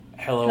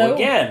Hello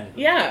again.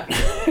 Yeah.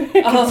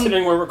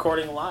 Considering we're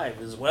recording live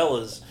as well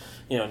as,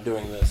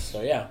 doing this.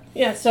 So, yeah.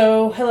 Yeah,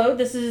 so hello,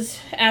 this is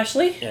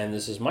Ashley. And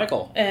this is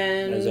Michael.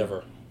 And as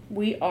ever.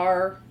 We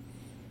are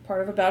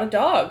part of About a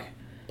Dog.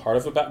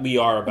 We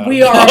are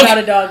about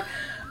a dog.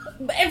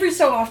 Every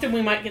so often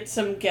we might get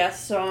some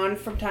guests on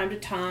from time to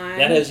time.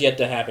 That has yet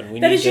to happen. We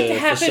need to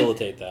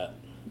facilitate that.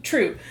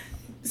 True.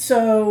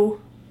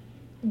 So,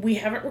 we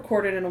haven't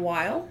recorded in a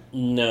while.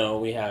 No,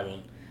 we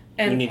haven't.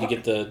 And we need to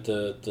get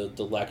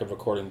the lack of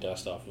recording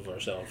dust off of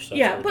ourselves. So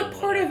yeah, but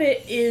part of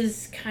it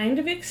is kind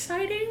of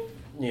exciting.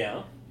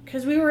 Yeah.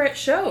 Because we were at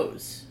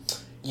shows.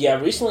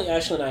 Yeah, recently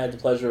Ashley and I had the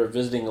pleasure of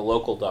visiting a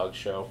local dog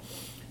show.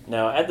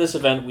 Now, at this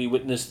event, we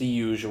witnessed the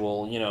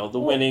usual, the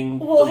winning.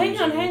 Well, the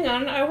hang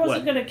on. I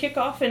wasn't going to kick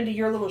off into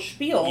your little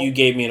spiel. You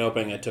gave me an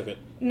opening, I took it.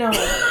 No.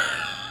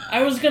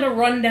 I was going to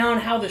run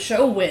down how the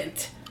show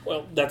went.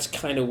 Well, that's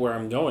kind of where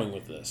I'm going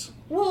with this.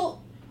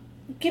 Well,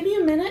 give me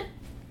a minute.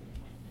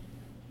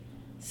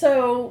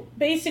 So,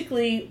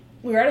 basically,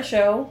 we were at a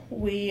show.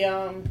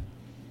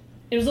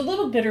 It was a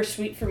little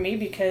bittersweet for me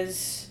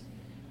because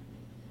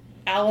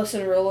Alice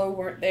and Rollo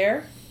weren't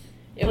there.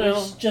 It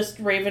was just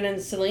Raven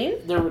and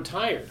Celine. They're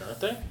retired,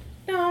 aren't they?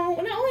 No,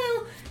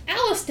 well,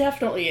 Alice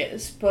definitely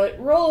is, but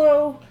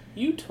Rollo...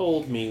 You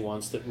told me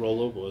once that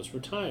Rollo was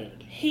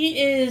retired. He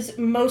is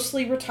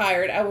mostly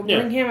retired. I will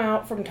bring him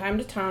out from time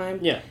to time.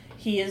 Yeah.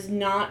 He is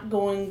not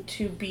going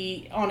to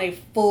be on a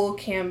full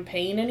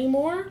campaign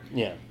anymore.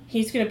 Yeah.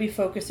 He's going to be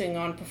focusing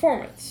on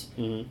performance.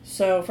 Mm-hmm.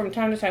 So from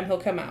time to time he'll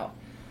come out.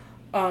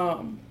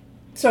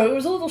 So it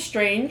was a little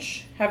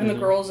strange having the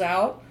girls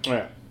out.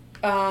 Yeah.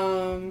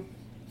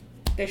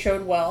 They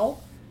showed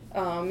well.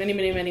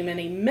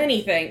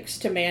 Many thanks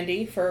to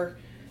Mandy for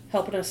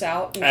helping us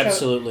out. And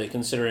absolutely,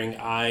 considering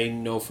I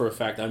know for a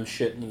fact I'm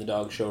shit in the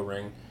dog show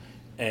ring,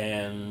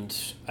 and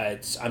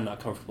I'm not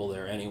comfortable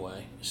there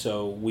anyway.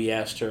 So we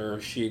asked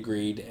her, she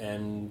agreed,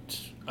 and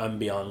I'm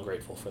beyond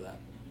grateful for that.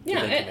 So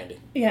thank you, Mandy.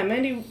 Yeah,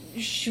 Mandy,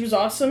 she was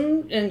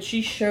awesome, and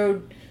she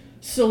showed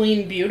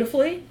Celine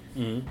beautifully.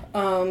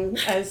 Mm-hmm.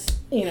 As,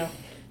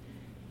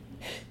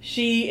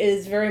 she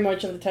is very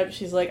much of the type,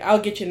 she's like, I'll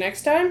get you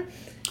next time.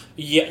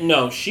 Yeah,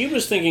 no, she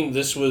was thinking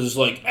this was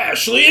like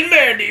Ashley and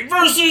Mandy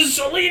versus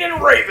Celine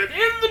and Raven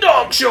in the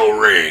dog show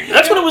ring.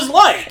 That's what it was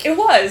like. It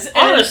was.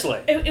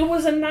 Honestly. It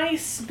was a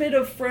nice bit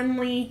of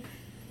friendly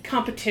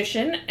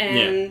competition,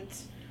 and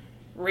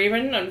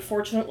Raven,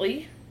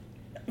 unfortunately,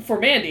 for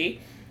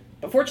Mandy,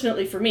 but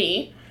fortunately for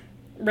me,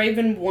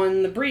 Raven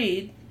won the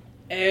breed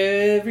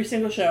every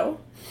single show.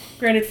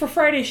 Granted, for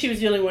Friday, she was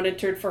the only one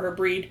entered for her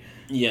breed.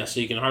 Yeah, so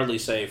you can hardly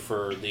say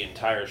for the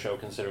entire show,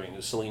 considering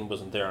that Celine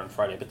wasn't there on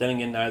Friday. But then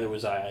again, neither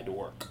was I. I had to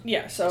work.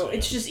 Yeah, so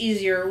it's just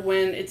easier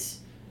when it's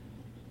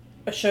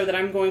a show that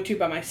I'm going to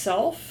by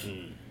myself.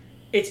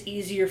 It's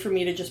easier for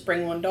me to just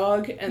bring one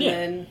dog and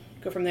then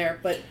go from there.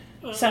 But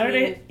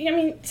Saturday,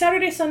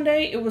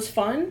 Sunday, it was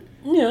fun.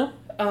 Yeah.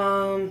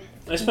 I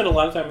spent a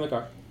lot of time in the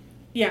car.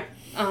 Yeah.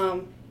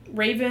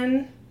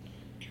 Raven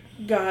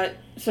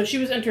so she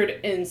was entered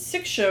in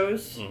 6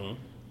 shows,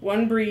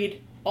 one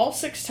breed, all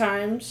 6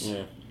 times.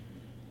 Yeah.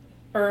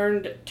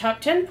 Earned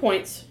top 10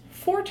 points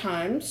 4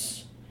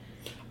 times.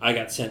 I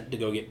got sent to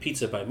go get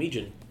pizza by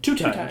Meejin 2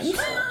 times.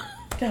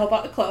 To help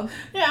out the club.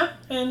 Yeah,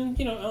 and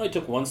I only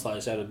took 1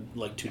 slice out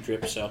of 2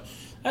 trips, so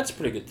that's a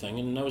pretty good thing,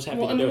 and I was happy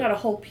to do it. Well, and we got a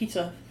whole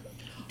pizza,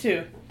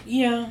 too.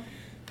 Yeah,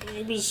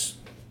 it was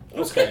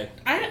okay.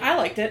 I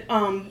liked it.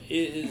 It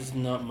is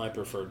not my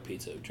preferred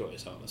pizza of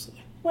choice, honestly.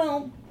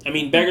 Well... I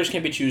mean, beggars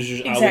can't be choosers.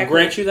 Exactly. I will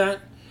grant you that.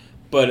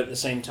 But at the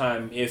same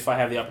time, if I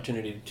have the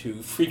opportunity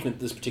to frequent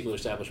this particular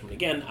establishment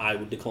again, I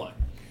would decline.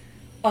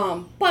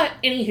 But,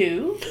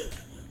 anywho,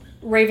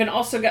 Raven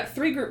also got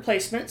 3 group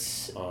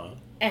placements,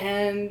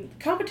 and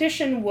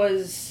competition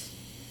was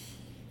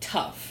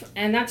tough.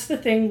 And that's the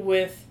thing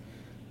with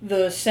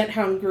the Scent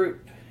Hound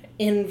group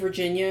in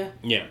Virginia.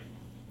 Yeah.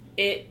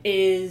 It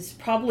is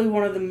probably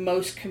one of the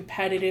most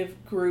competitive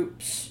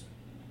groups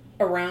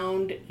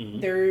around.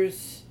 Mm-hmm.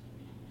 There's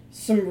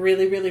some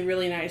really, really,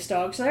 really nice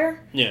dogs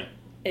there. Yeah.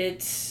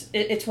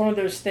 It's one of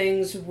those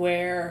things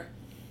where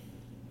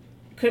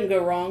couldn't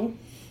go wrong.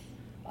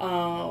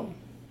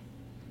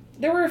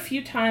 There were a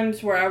few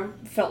times where I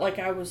felt like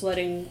I was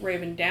letting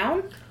Raven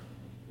down.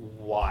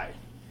 Why?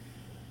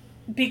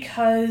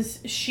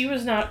 Because she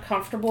was not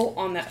comfortable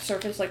on that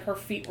surface, like her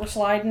feet were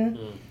sliding,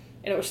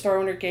 and it was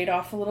throwing her gait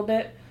off a little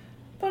bit.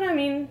 But I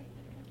mean,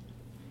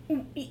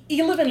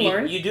 you live and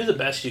learn. You do the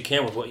best you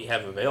can with what you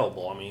have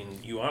available. I mean,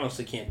 you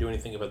honestly can't do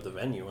anything about the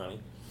venue, honey.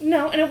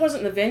 No, and it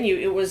wasn't the venue.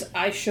 It was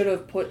I should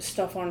have put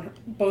stuff on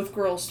both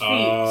girls' feet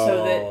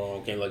so that...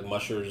 okay, like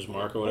Musher's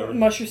Mark or whatever?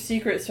 Musher's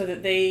Secret, so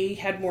that they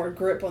had more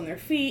grip on their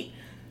feet.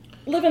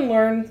 Live and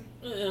learn.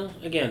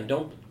 Again,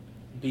 don't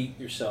beat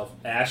yourself.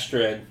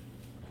 Astrid.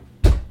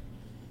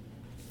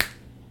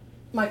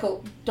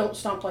 Michael, don't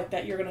stomp like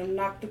that. You're going to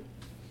knock the...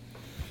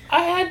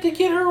 I had to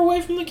get her away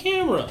from the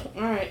camera.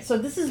 Alright, so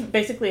this is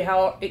basically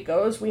how it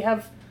goes. We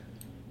have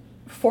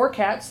 4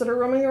 cats that are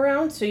roaming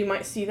around, so you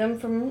might see them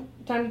from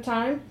time to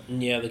time.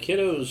 Yeah, the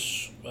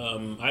kiddos,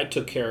 I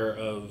took care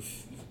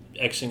of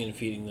Xing and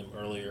feeding them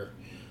earlier,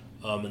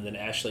 and then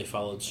Ashley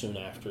followed soon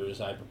after as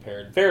I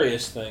prepared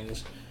various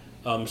things,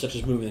 such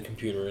as moving the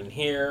computer in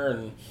here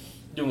and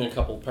doing a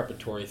couple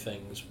preparatory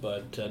things.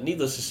 But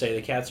needless to say,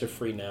 the cats are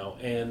free now,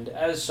 and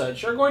as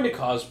such are going to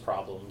cause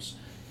problems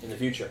in the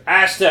future.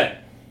 Ashton!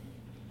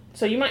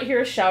 So you might hear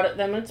a shout at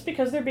them, and it's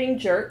because they're being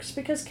jerks,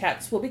 because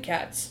cats will be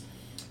cats.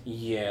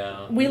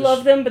 Yeah. We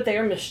love them, but they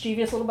are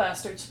mischievous little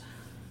bastards.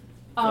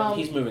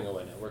 He's moving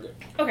away now. We're good.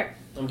 Okay.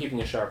 I'm keeping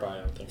a sharp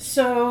eye on things.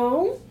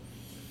 So,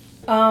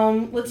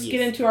 let's get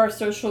into our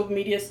social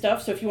media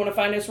stuff. So if you want to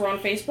find us, we're on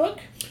Facebook.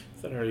 I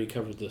thought I already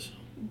covered this.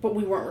 But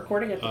we weren't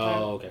recording at the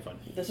time. Oh, okay, fine.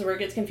 This is where it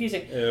gets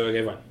confusing.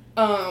 Okay, fine.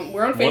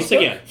 We're on Facebook. Once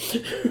again.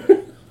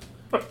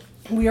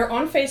 We are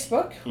on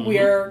Facebook.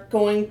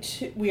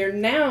 Mm-hmm. We are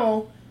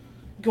now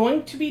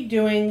going to be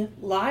doing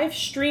live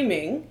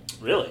streaming.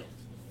 Really?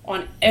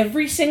 On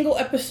every single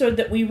episode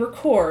that we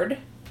record.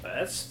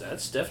 That's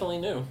definitely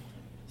new.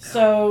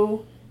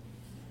 So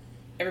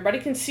everybody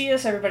can see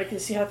us. Everybody can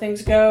see how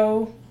things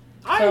go.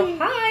 Hi. So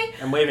hi.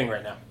 I'm waving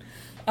right now.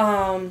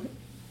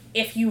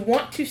 If you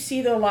want to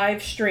see the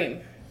live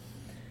stream,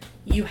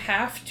 you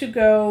have to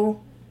go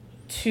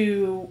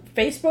to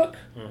Facebook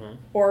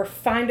or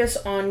find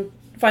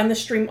the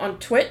stream on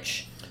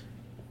Twitch.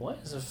 Why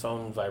is the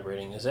phone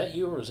vibrating? Is that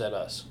you or is that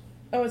us?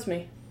 Oh, it's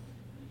me.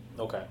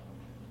 Okay.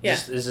 Yeah.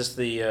 Is this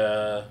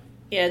the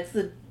Yeah, it's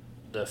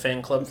the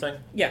fan club thing?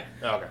 Yeah.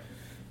 Oh, okay.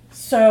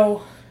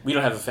 So We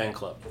don't have a fan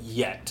club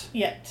yet.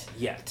 Yet.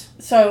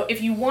 So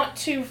if you want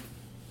to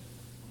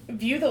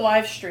view the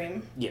live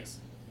stream, yes,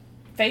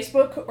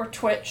 Facebook or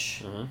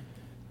Twitch.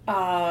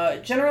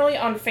 Generally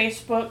on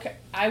Facebook,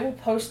 I will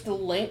post the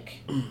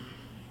link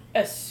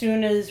as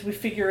soon as we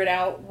figure it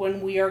out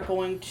when we are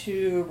going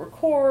to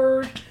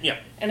record. Yeah.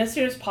 And as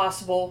soon as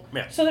possible,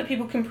 so that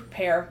people can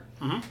prepare.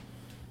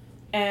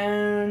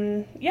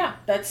 And yeah,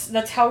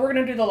 that's how we're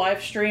gonna do the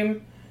live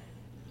stream.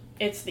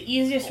 It's the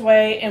easiest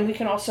way, and we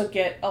can also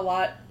get a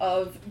lot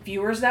of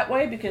viewers that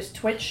way because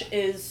Twitch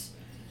is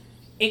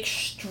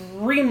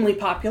extremely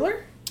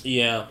popular.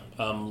 Yeah,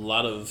 a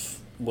lot of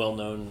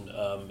well-known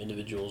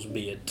individuals,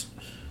 be it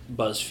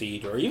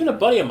BuzzFeed or even a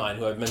buddy of mine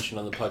who I've mentioned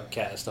on the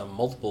podcast on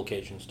multiple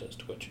occasions does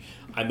Twitch.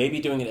 I may be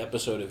doing an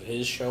episode of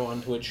his show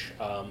on Twitch,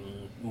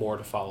 more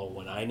to follow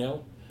when I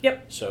know.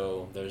 Yep.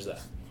 So there's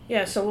that.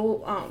 Yeah,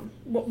 so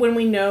we'll, when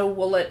we know,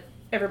 we'll let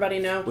everybody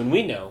know. When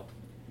we know,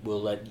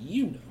 we'll let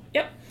you know.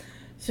 Yep.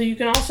 So you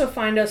can also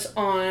find us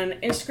on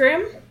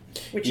Instagram,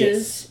 which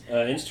is...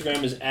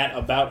 Instagram is at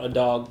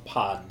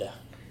AboutADogPod.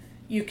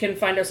 You can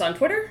find us on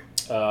Twitter.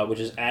 Which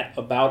is at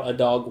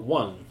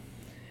AboutADog1.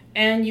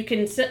 And you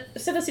can send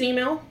us an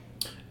email.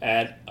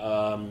 At,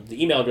 the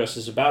email address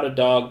is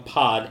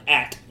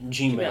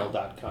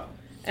aboutadogpod@gmail.com.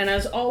 And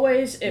as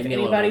always, if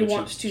anybody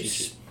wants to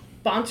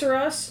sponsor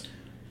us,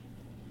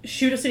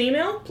 shoot us an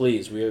email.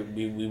 Please,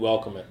 we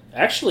welcome it.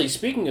 Actually,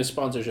 speaking of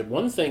sponsorship,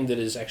 one thing that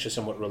is actually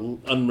somewhat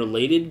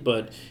unrelated,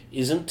 but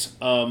isn't,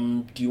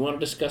 do you want to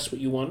discuss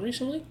what you won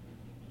recently?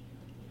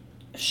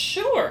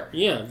 Sure.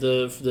 Yeah,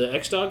 the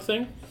X-Dog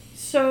thing?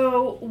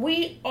 So,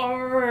 we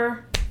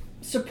are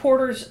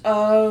supporters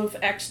of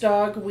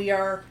X-Dog. We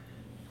are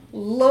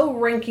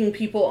low-ranking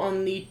people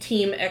on the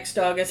Team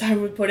X-Dog, as I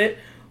would put it.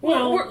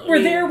 Well,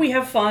 we're there, we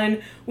have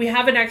fun, we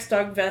have an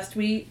X-Dog vest,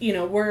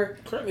 we're...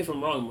 Correct me if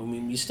I'm wrong, I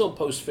mean, we still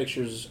post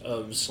pictures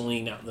of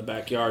Celine out in the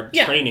backyard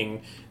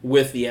training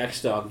with the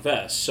X-Dog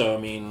vest, so,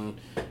 I mean,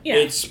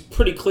 it's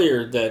pretty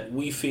clear that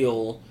we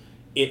feel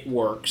it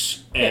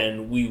works,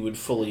 and we would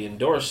fully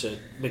endorse it,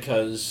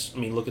 because, I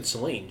mean, look at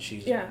Celine,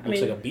 she looks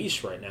like a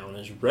beast right now, and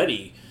is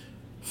ready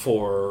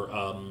for...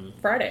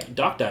 Friday.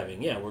 Dock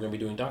diving, yeah, we're going to be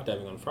doing dock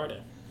diving on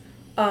Friday.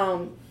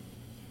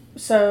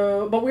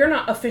 So, but we're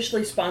not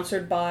officially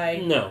sponsored by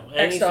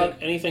X-Dog.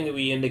 Anything that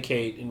we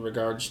indicate in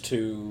regards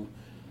to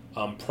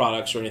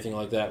products or anything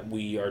like that,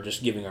 we are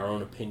just giving our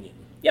own opinion.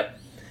 Yep.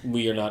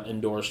 We are not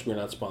endorsed, we're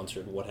not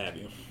sponsored, what have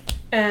you.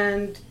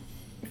 And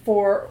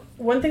for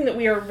one thing that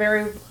we are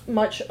very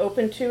much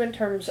open to in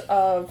terms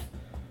of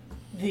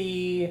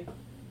the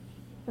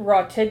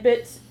Raw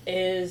Tidbits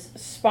is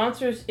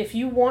sponsors. If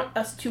you want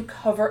us to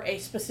cover a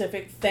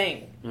specific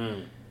thing,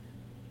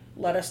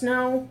 let us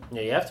know.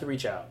 Yeah, you have to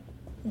reach out.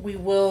 We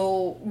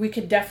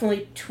could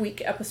definitely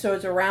tweak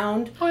episodes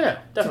around. Oh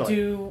yeah, definitely.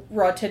 To do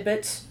Raw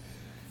Tidbits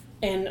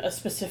in a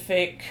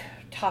specific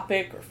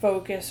topic or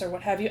focus or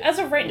what have you. As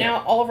of right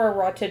now, all of our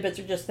Raw Tidbits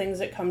are just things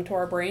that come to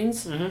our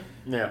brains.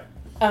 Yeah.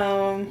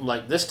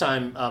 Like this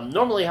time,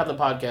 normally how the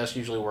podcast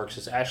usually works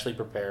is Ashley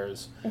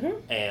prepares,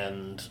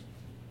 and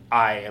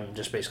I am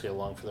just basically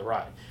along for the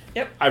ride.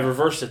 Yep. I've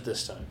reversed it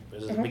this time.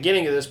 Because at the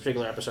beginning of this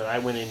particular episode, I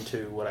went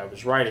into what I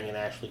was writing and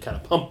Ashley kind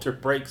of pumped her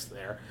brakes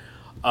there.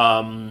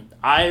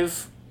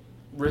 I've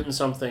written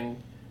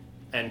something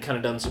and kind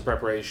of done some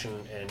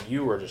preparation, and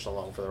you were just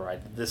along for the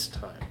ride this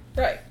time.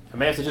 Right. I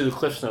may have to do the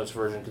Cliff's Notes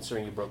version,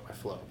 considering you broke my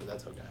flow, but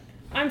that's okay.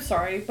 I'm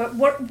sorry, but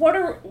what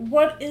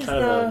is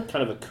kind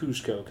of a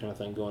Cusco kind of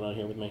thing going on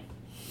here with me.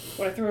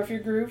 What, I threw off your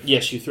groove?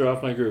 Yes, you threw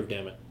off my groove,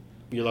 damn it.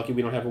 You're lucky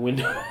we don't have a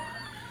window.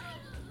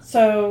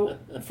 So,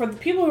 for the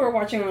people who are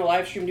watching on the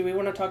live stream, do we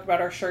want to talk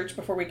about our shirts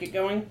before we get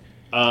going?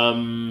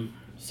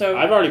 So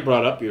I've already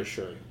brought up your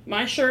shirt.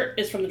 My shirt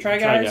is from the Try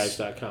Guys.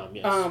 TryGuys.com,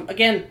 yes.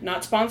 Again,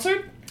 not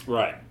sponsored.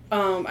 Right.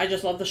 I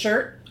just love the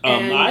shirt.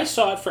 I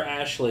saw it for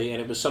Ashley,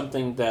 and it was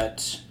something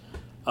that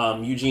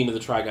Eugene of the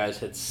Try Guys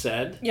had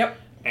said. Yep.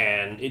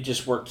 And it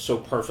just worked so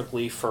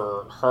perfectly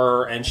for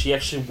her, and she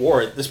actually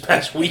wore it this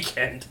past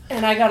weekend.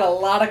 And I got a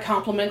lot of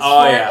compliments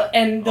for it.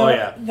 And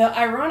the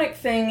ironic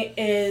thing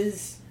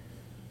is,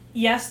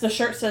 yes, the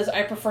shirt says,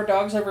 I prefer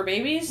dogs over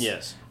babies.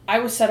 Yes. I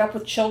was set up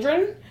with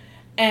children,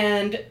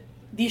 and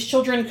these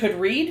children could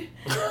read.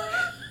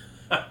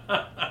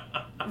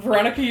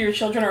 Veronica, your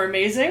children are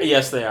amazing.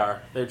 Yes, they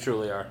are. They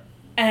truly are.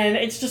 And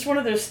it's just one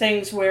of those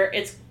things where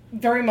it's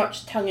very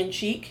much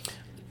tongue-in-cheek.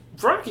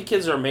 Veronica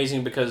kids are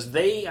amazing because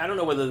I don't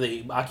know whether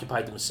they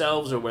occupied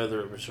themselves or whether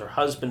it was her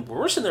husband, but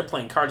we're sitting there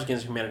playing Cards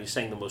Against Humanity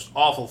saying the most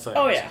awful things.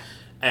 Oh, yeah.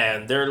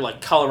 And they're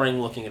like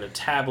coloring, looking at a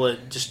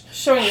tablet, just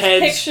showing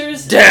heads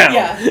pictures down.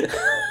 Yeah.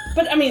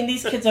 But I mean,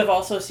 these kids have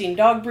also seen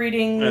dog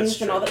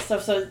breedings and all that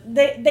stuff, so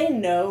they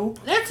know.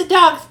 That's a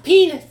dog's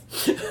penis.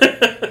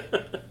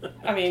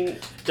 I mean,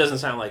 doesn't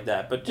sound like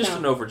that, but just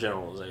an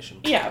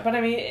overgeneralization. Yeah, but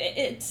I mean,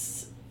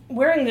 it's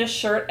wearing this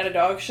shirt at a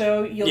dog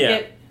show, you'll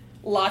get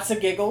lots of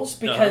giggles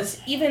because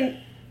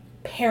even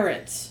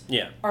parents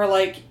are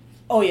like,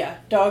 "Oh yeah,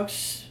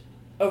 dogs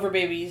over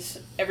babies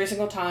every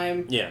single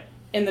time." Yeah.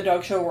 In the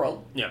dog show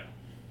world. Yeah.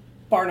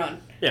 Bar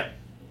none. Yeah.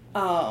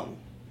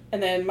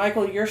 And then,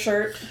 Michael, your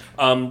shirt.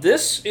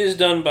 This is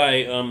done by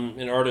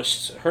an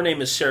artist. Her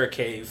name is Sarah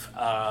Cave.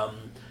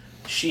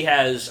 She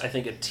has, I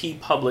think, a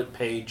TeePublic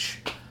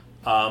page.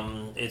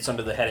 It's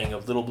under the heading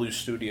of Little Blue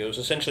Studios.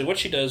 Essentially, what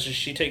she does is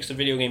she takes the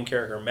video game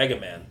character Mega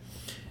Man,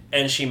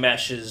 and she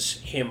mashes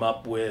him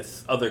up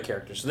with other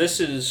characters. This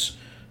is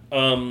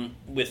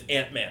with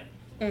Ant-Man.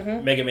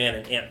 Mm-hmm. Mega Man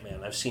and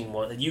Ant-Man. I've seen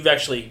one. You've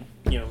actually,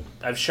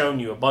 I've shown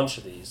you a bunch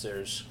of these.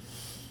 There's,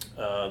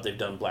 they've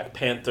done Black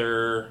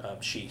Panther.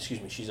 She's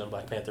done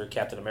Black Panther,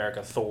 Captain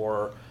America,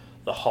 Thor,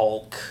 the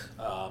Hulk.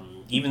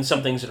 Even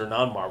some things that are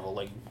non-Marvel,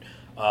 like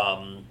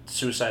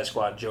Suicide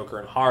Squad, Joker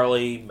and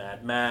Harley,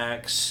 Mad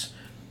Max,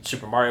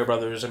 Super Mario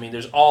Brothers. I mean,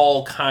 there's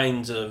all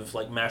kinds of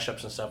like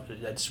mashups and stuff.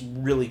 That's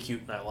really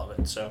cute, and I love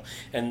it. So,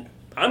 and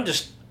I'm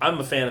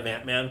a fan of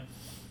Ant-Man.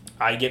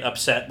 I get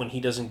upset when he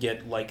doesn't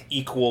get like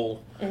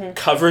equal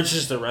coverage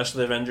as the rest of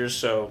the Avengers.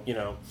 So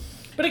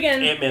but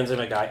again, Ant-Man's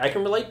a guy. I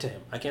can relate to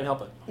him. I can't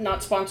help it.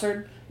 Not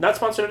sponsored. Not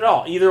sponsored at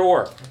all. Either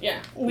or. Yeah,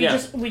 we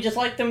just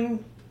like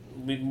them.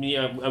 We knew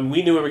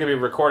we were going to be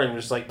recording.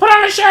 We're just like, put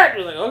on a shirt.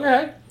 We're like,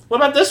 okay. What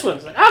about this one?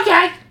 It's like,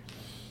 okay.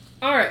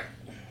 All right.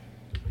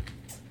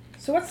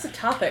 So what's the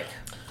topic?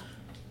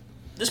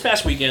 This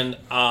past weekend,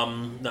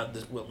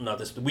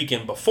 the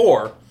weekend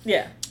before.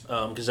 Yeah.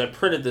 Because I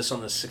printed this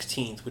on the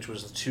 16th, which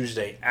was the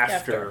Tuesday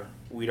after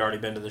we'd already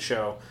been to the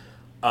show.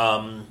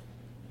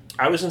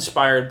 I was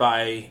inspired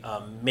by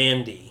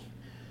Mandy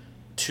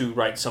to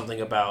write something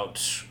about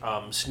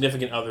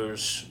significant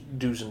others'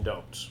 do's and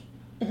don'ts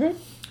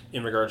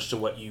in regards to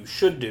what you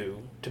should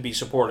do to be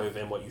supportive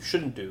and what you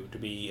shouldn't do to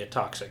be a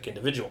toxic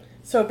individual.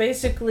 So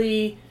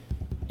basically,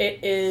 it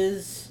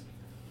is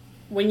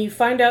when you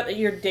find out that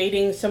you're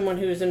dating someone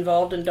who's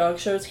involved in dog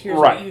shows, here's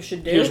what you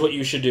should do. Here's what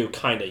you should do,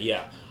 kind of,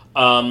 yeah.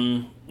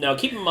 Now,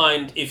 keep in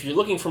mind, if you're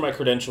looking for my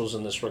credentials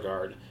in this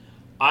regard,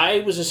 I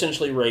was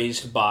essentially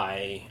raised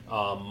by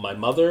my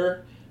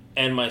mother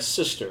and my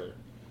sister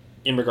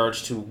in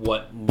regards to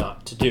what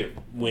not to do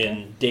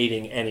when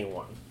dating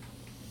anyone.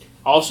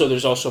 Also,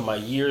 there's also my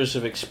years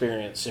of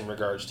experience in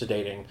regards to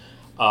dating.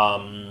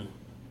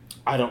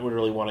 I don't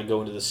really want to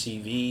go into the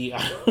CV.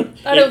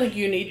 I don't think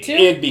you need to.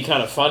 It'd be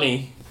kind of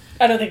funny.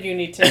 I don't think you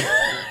need to.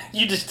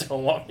 You just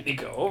don't want me to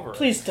go over it.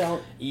 Please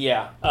don't.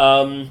 Yeah.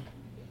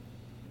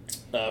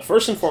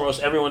 First and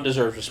foremost, everyone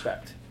deserves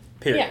respect.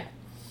 Period.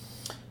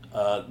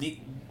 Yeah.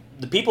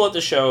 The people at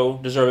the show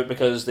deserve it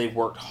because they've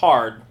worked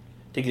hard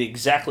to get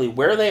exactly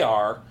where they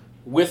are,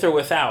 with or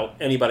without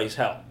anybody's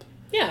help.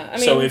 Yeah, I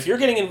mean. So if you're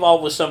getting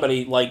involved with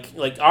somebody like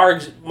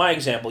my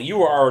example, you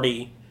were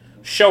already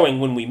showing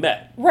when we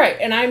met. Right,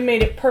 and I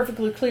made it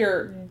perfectly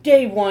clear,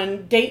 day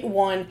one, date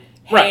one.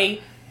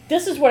 Hey,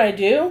 this is what I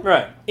do.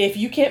 Right. If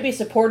you can't be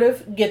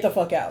supportive, get the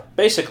fuck out.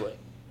 Basically.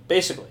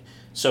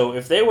 So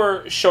if they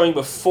were showing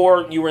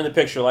before you were in the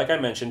picture, like I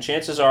mentioned,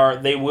 chances are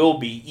they will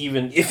be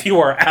even if you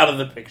are out of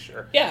the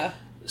picture. Yeah.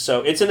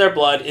 So it's in their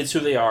blood. It's who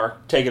they are.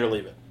 Take it or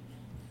leave it.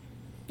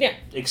 Yeah.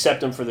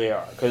 Accept them for they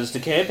are. Because to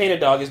campaign a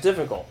dog is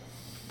difficult.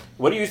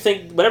 What do you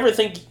think?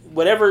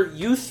 Whatever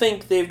you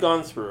think they've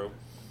gone through,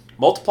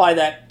 multiply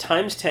that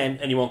times 10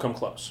 and you won't come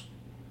close.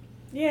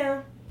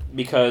 Yeah.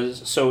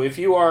 Because, so if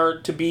you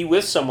are to be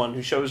with someone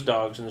who shows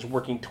dogs and is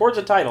working towards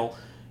a title,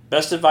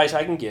 best advice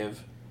I can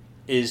give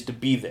is to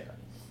be there.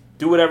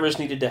 Do whatever is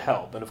needed to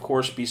help, and of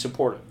course be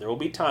supportive. There will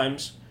be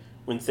times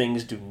when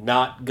things do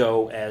not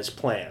go as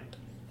planned.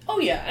 Oh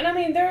yeah, and I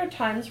mean there are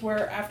times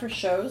where after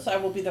shows, I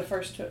will be the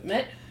first to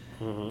admit,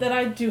 that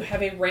I do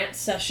have a rant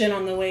session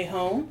on the way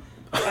home.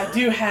 I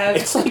do have...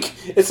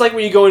 It's like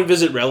when you go and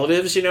visit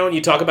relatives, and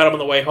you talk about them on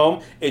the way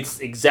home. It's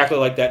exactly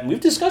like that. And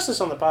we've discussed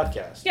this on the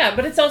podcast. Yeah,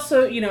 but it's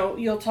also,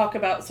 you'll talk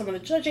about some of the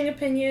judging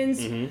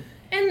opinions. Mm-hmm.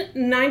 And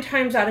 9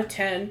 times out of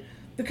 10,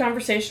 the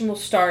conversation will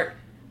start,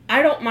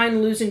 I don't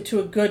mind losing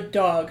to a good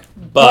dog,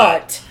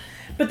 but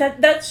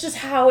that's just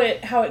how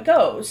it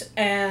goes.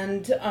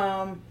 And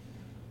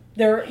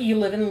there you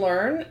live and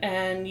learn,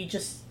 and you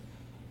just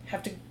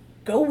have to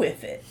go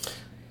with it.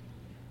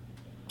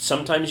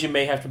 Sometimes you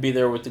may have to be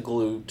there with the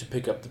glue to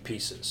pick up the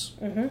pieces.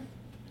 Mm-hmm.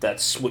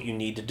 That's what you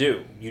need to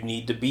do. You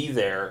need to be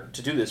there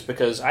to do this,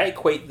 because I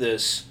equate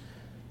this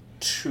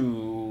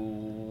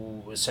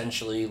to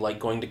essentially like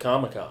going to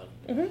Comic-Con.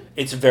 Mm-hmm.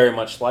 It's very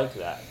much like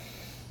that.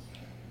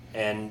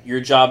 And your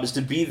job is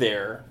to be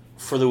there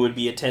for the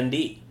would-be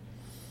attendee.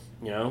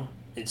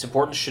 It's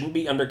important, shouldn't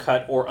be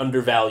undercut or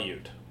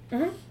undervalued.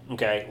 Mm-hmm.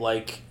 Okay,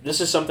 like,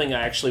 this is something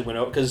I actually went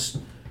over, because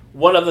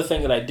one other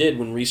thing that I did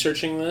when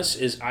researching this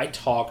is I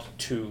talked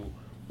to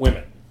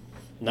women.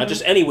 Not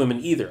just any women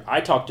either. I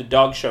talked to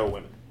dog show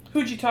women.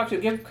 Who'd you talk to?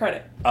 Give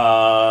credit.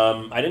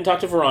 I didn't talk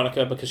to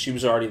Veronica because she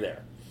was already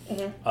there.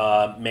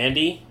 Mm-hmm.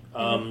 Mandy,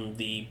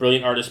 the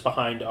brilliant artist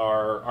behind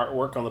our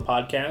artwork on the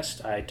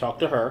podcast, I talked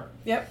to her.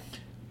 Yep.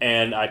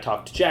 And I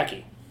talked to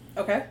Jackie.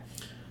 Okay.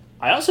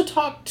 I also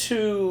talked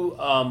to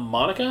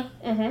Monica.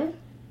 Mm-hmm.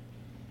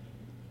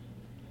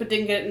 But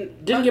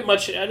didn't get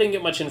much. I didn't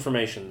get much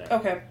information there.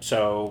 Okay.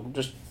 So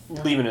just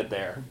leaving it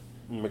there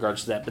in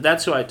regards to that. But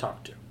that's who I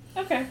talked to.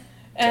 Okay.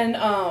 And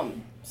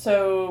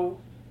so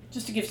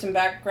just to give some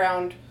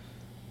background,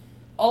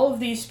 all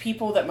of these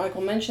people that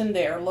Michael mentioned,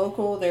 they are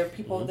local. They're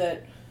people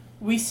that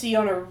we see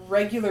on a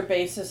regular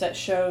basis at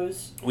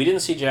shows. We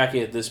didn't see Jackie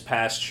at this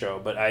past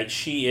show, but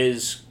she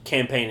is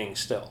campaigning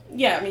still.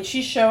 Yeah, I mean,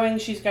 she's showing.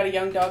 She's got a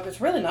young dog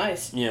that's really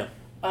nice. Yeah.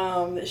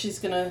 That she's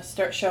going to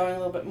start showing a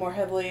little bit more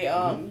heavily.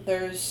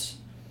 There's...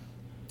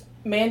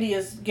 Mandy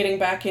is getting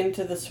back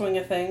into the swing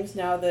of things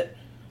now that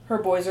her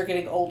boys are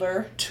getting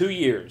older. 2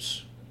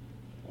 years.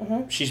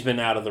 Mm-hmm. She's been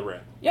out of the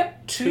ring.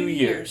 Yep. 2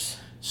 years.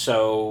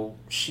 So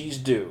she's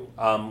due.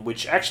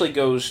 Which actually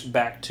goes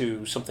back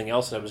to something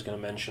else that I was going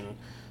to mention.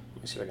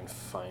 Let me see if I can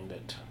find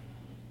it.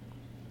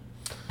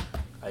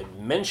 I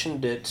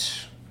mentioned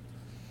it.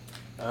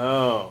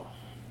 Oh.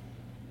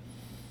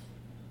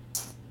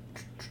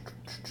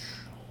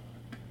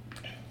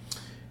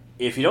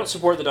 If you don't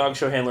support the dog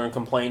show handler and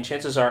complain,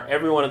 chances are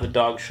everyone at the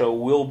dog show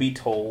will be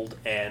told,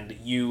 and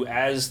you,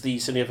 as the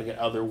significant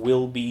other,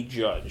 will be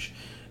judged.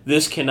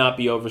 This cannot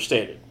be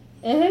overstated.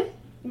 Mm-hmm.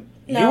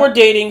 No. You are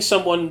dating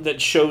someone that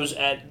shows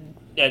at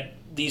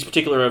these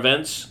particular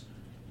events.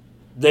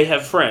 They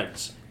have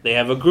friends. They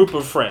have a group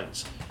of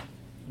friends.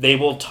 They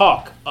will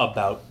talk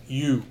about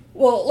you.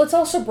 Well, let's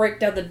also break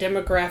down the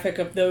demographic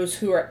of those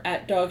who are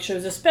at dog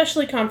shows,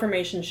 especially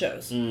confirmation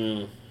shows.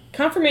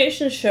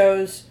 Confirmation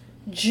shows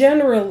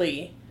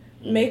generally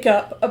make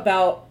up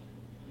about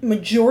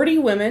majority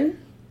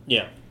women.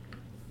 Yeah.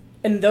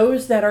 And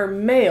those that are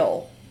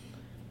male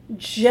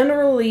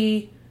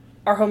generally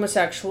are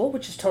homosexual,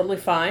 which is totally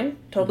fine,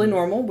 totally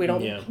normal. We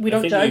don't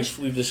judge.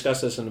 We've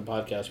discussed this in the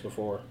podcast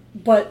before.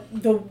 But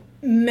the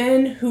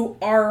men who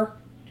are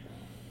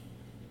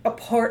a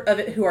part of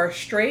it, who are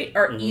straight,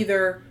 are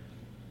either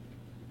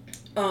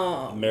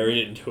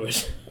married into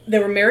it. They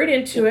were married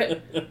into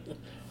it.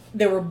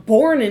 They were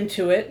born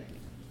into it.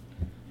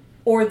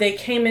 Or they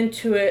came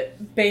into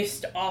it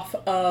based off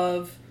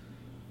of,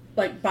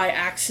 like, by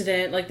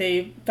accident. Like,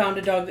 they found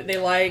a dog that they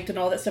liked and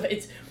all that stuff.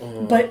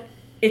 But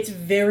it's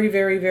very,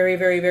 very, very,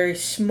 very, very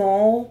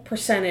small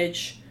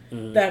percentage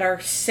that are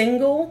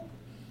single,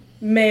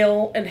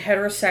 male, and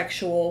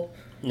heterosexual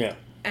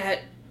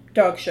at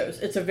dog shows.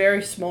 It's a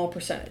very small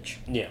percentage.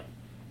 Yeah.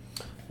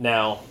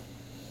 Now,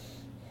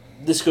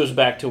 this goes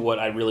back to what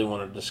I really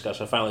wanted to discuss.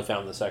 I finally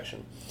found the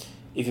section.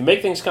 If you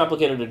make things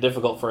complicated or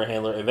difficult for a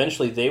handler,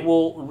 eventually they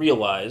will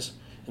realize,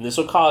 and this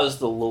will cause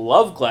the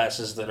love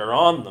glasses that are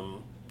on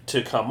them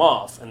to come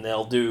off, and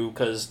they'll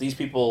because these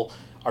people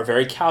are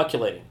very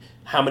calculating.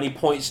 How many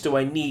points do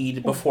I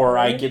need before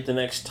I get the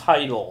next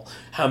title?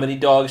 How many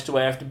dogs do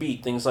I have to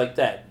beat? Things like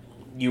that.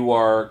 You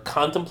are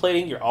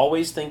contemplating, you're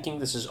always thinking,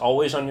 this is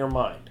always on your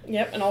mind.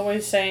 Yep, and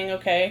always saying,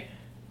 okay,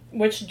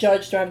 which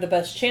judge do I have the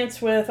best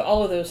chance with?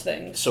 All of those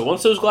things. So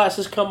once those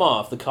glasses come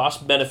off, the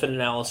cost-benefit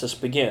analysis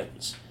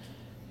begins.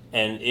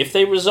 And if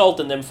they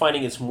result in them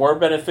finding it's more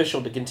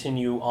beneficial to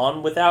continue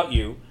on without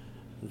you,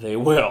 they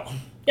will.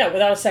 Yeah,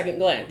 without a second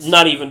glance.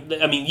 Not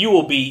even, I mean, you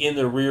will be in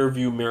the rear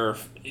view mirror,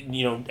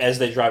 as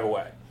they drive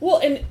away. Well,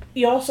 and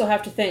you also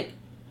have to think,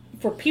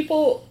 for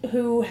people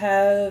who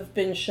have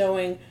been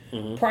showing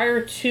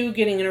prior to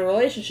getting in a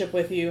relationship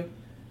with you,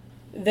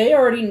 they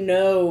already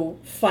know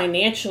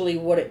financially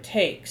what it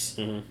takes.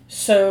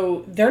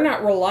 So they're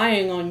not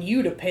relying on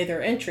you to pay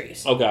their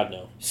entries. Oh, God,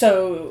 no.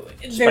 So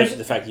despite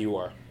the fact that you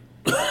are.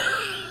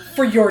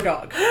 For your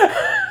dog.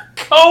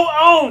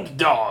 Co-owned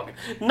dog.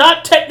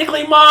 Not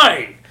technically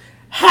mine.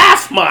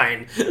 Half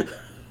mine.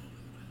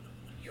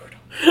 Your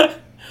dog.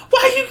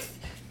 Why you...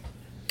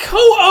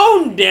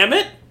 Co-owned, damn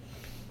it!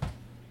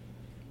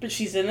 But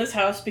she's in this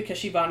house because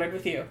she bonded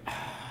with you.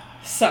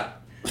 So.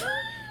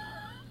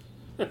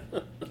 And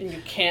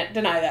you can't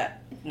deny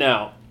that.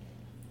 Now,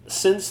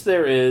 since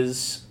there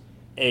is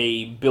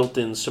a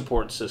built-in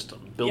support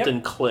system,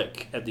 built-in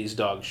clique at these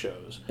dog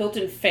shows.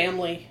 Built-in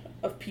family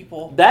of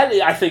people. That,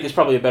 I think, is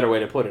probably a better way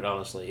to put it,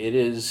 honestly. It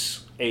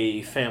is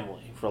a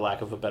family, for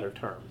lack of a better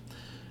term.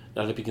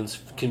 Not to be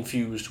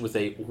confused with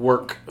a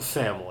work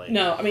family.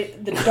 No, I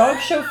mean, the dog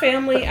show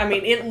family, I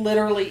mean, it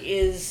literally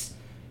is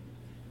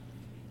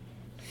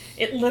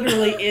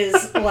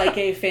like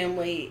a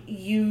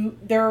family.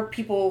 There are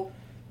people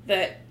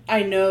that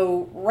I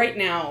know right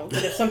now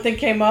that if something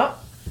came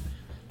up,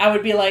 I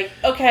would be like,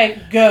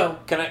 okay, go.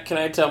 Can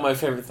I tell my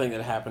favorite thing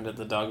that happened at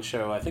the dog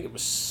show? I think it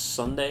was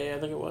Sunday,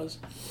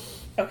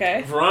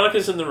 Okay.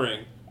 Veronica's in the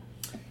ring.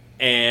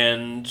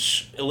 And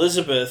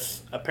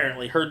Elizabeth,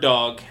 apparently her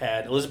dog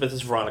Elizabeth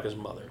is Veronica's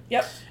mother.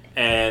 Yep.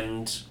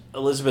 And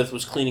Elizabeth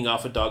was cleaning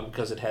off a dog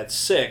because it had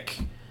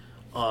sick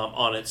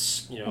on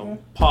its,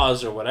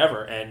 paws or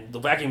whatever. And the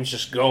vacuum's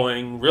just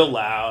going real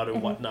loud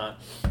and whatnot.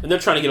 And they're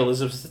trying to get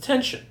Elizabeth's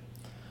attention.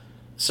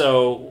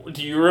 So,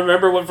 do you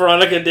remember what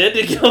Veronica did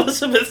to get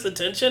Elizabeth's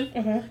attention?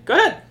 Mm-hmm. Go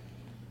ahead.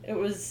 It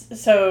was,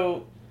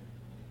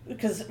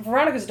 because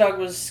Veronica's dog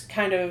was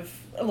kind of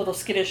a little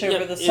skittish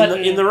over the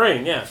sudden... In the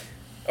ring, yeah.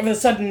 Over the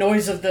sudden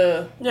noise of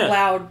the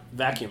loud...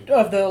 Vacuum.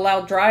 Of the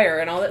loud dryer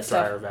and all that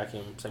stuff. Dryer,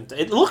 vacuum, same thing.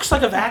 It looks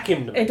like a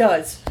vacuum to me. It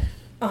does.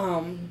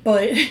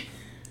 But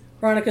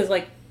Veronica's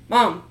like,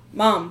 Mom,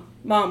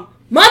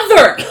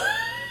 Mother!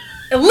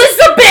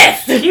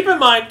 Elizabeth! Keep in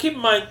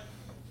mind,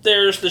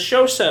 there's the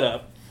show set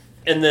up,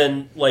 and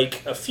then,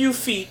 like, a few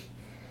feet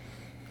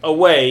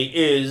away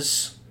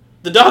is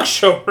the dog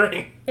show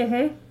ring.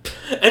 Mm-hmm.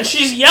 And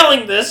she's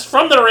yelling this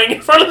from the ring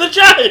in front of the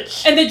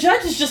judge. And the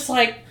judge is just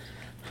like,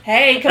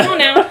 hey, come on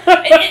now.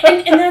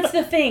 and that's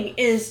the thing,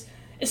 is,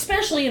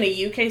 especially in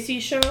a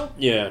UKC show,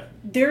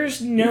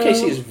 there's no...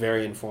 UKC is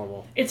very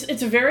informal.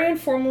 It's a very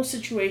informal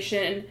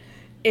situation.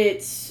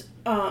 It's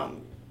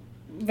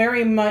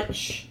very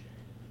much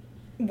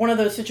one of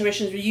those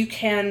situations where you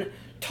can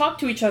talk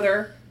to each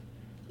other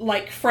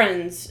like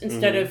friends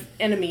instead of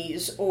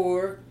enemies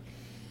or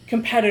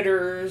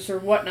competitors or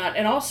whatnot.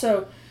 And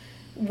also,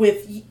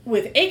 with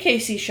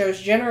AKC shows,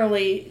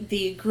 generally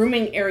the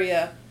grooming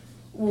area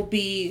will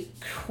be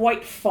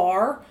quite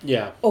far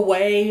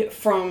away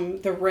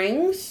from the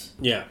rings.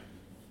 Yeah.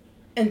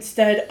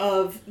 Instead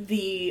of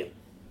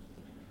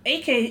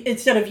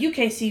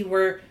UKC,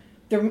 where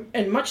they're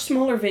in much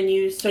smaller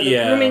venues, so the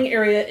grooming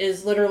area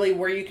is literally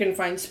where you can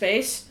find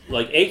space.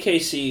 Like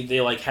AKC, they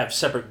have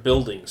separate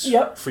buildings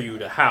for you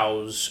to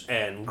house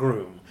and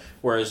groom,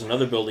 whereas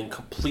another building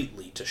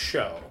completely to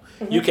show.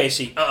 Mm-hmm.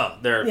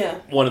 UKC,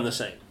 they're one and the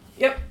same.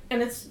 Yep,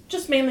 and it's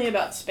just mainly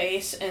about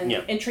space and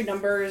entry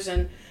numbers,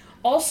 and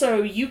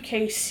also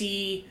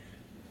UKC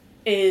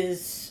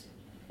is,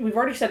 we've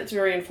already said it's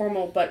very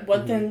informal, but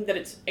one thing that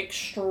it's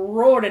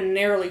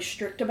extraordinarily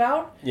strict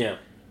about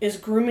is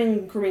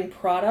grooming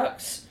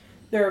products.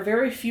 There are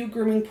very few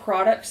grooming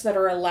products that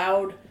are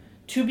allowed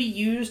to be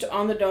used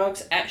on the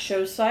dogs at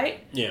show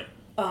site. Yeah.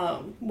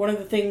 One of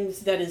the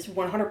things that is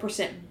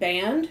 100%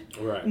 banned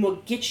and will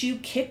get you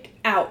kicked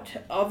out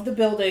of the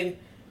building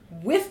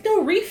with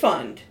no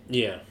refund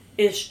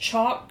is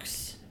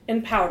chalks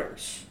and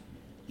powders.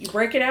 You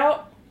break it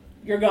out,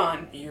 you're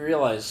gone. You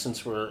realize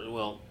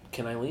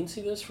can Eileen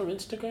see this from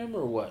Instagram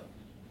or what?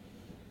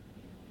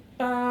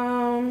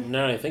 Now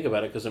that I think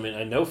about it, because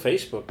I know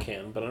Facebook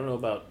can, but I don't know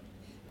about,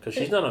 because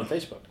she's not on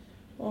Facebook.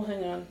 Well,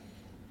 hang on.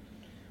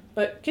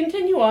 But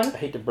continue on. I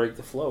hate to break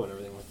the flow and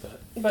everything with that.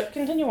 But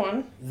continue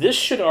on. This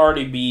should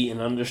already be an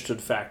understood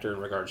factor in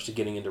regards to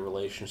getting into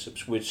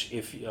relationships,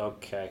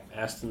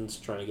 Aston's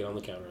trying to get on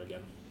the counter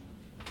again.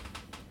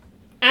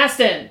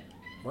 Aston!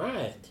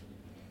 What?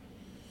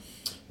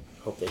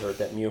 Hope they heard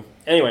that mew.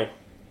 Anyway,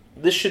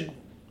 this should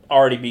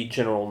already be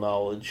general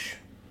knowledge,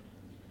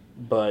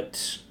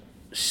 but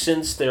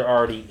since there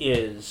already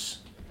is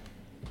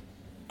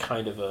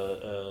kind of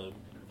a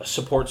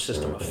support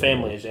system of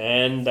families,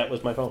 and that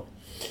was my phone.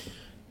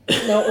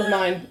 No, it was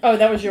mine. Oh,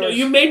 that was yours. No,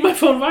 you made my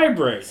phone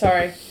vibrate.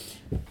 Sorry.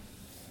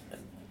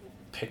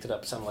 Picked it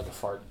up, sounded like a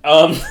fart.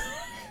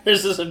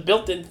 There's a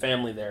built-in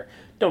family there.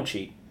 Don't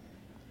cheat.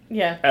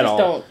 Yeah, at all.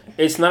 Don't.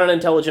 It's not an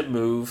intelligent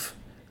move.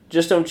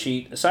 Just don't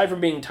cheat. Aside from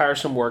being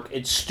tiresome work,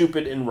 it's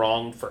stupid and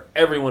wrong for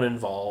everyone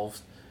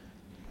involved.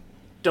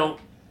 Don't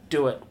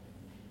do it.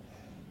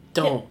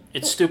 Don't.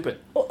 It's stupid.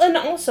 Well, and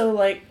also,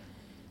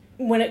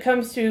 when it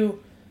comes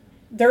to,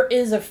 there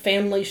is a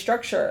family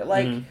structure.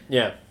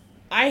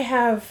 I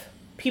have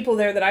people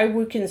there that I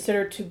would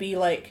consider to be,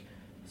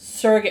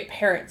 surrogate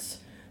parents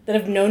that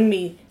have known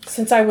me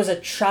since I was a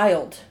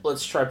child.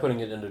 Let's try putting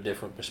it in a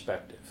different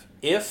perspective.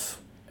 If,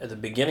 at the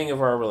beginning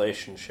of our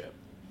relationship,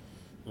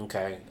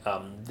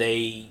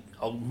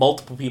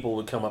 multiple people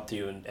would come up to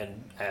you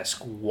and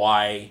ask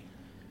why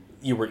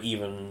you were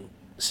even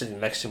sitting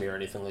next to me or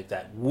anything like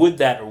that, would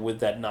that or would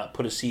that not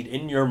put a seed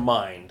in your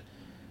mind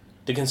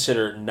to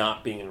consider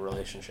not being in a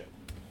relationship?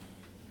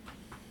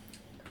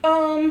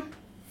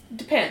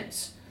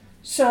 Depends.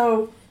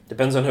 So...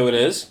 Depends on who it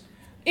is?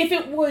 If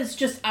it was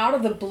just out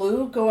of the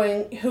blue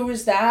going, who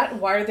is that?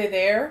 Why are they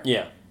there?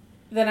 Yeah.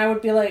 Then I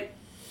would be like...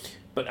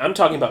 But I'm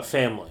talking about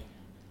family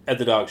at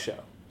the dog show.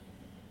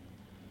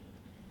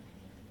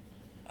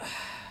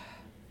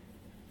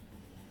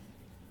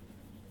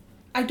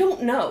 I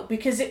don't know,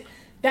 because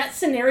that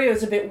scenario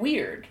is a bit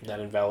weird. That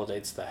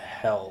invalidates the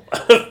hell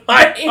out of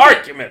my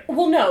argument.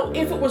 Well, no.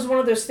 If it was one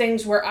of those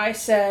things where I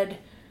said...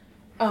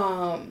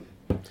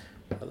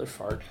 Another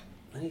fart.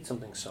 I need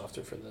something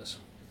softer for this.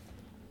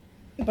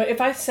 But if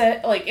I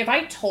said... Like, if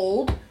I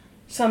told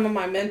some of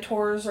my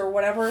mentors or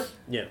whatever...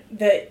 Yeah.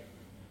 That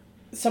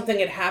something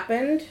had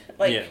happened,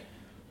 like...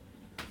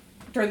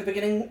 During the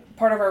beginning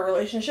part of our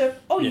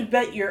relationship... Oh, you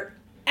bet your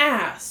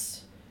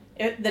ass...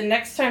 the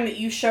next time that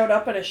you showed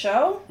up at a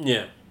show...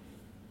 Yeah.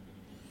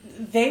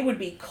 They would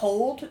be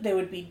cold. They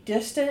would be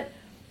distant.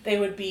 They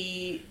would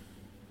be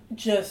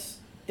just...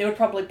 They would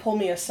probably pull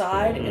me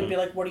aside and be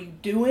like, what are you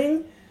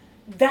doing?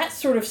 That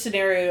sort of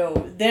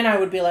scenario, then I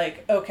would be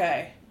like,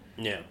 okay.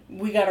 Yeah.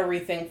 We got to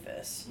rethink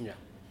this. Yeah.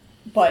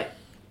 But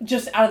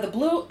just out of the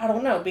blue, I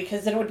don't know.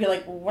 Because then it would be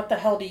like, what the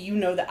hell do you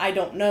know that I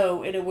don't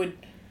know? And it would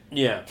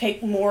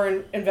take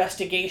more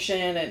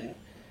investigation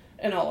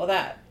and all of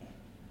that.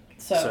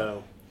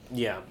 So,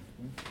 yeah.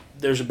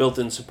 There's a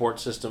built-in support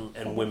system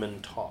and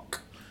women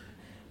talk.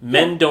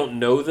 Men don't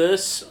know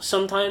this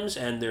sometimes,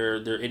 and they're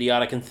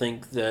idiotic and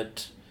think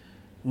that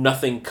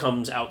nothing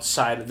comes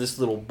outside of this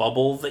little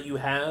bubble that you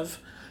have.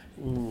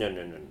 No.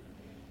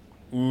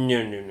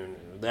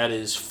 That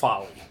is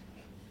folly,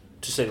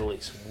 to say the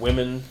least.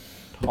 Women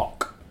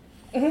talk.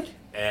 Mm-hmm.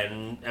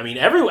 And, I mean,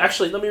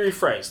 actually, let me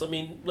rephrase. Let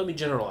me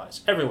generalize.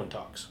 Everyone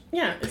talks.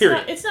 Yeah.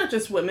 It's not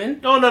just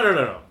women.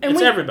 No.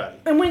 It's everybody.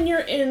 And when you're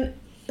in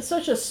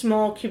such a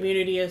small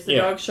community as the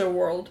dog show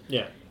world,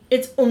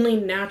 it's only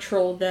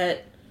natural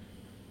that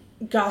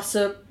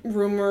gossip,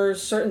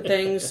 rumors, certain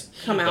things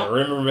come out. The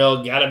rumor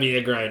mill gotta be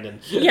a grinding.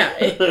 Yeah,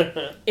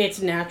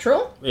 it's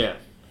natural. Yeah.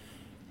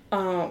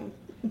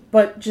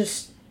 But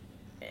just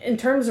in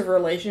terms of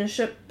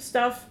relationship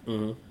stuff,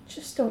 mm-hmm.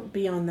 just don't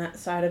be on that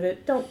side of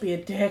it. Don't be a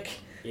dick.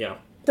 Yeah.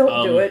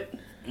 Don't do it.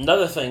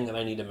 Another thing that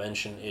I need to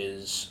mention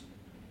is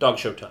dog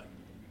show time.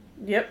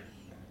 Yep.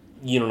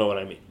 You don't know what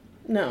I mean.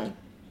 No.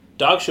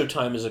 Dog show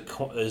time is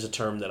a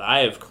term that I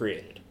have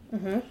created.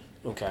 Mm-hmm.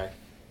 Okay.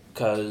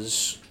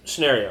 Because,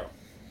 scenario,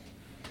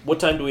 what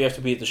time do we have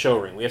to be at the show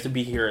ring? We have to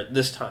be here at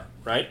this time,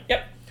 right?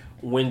 Yep.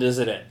 When does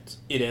it end?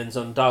 It ends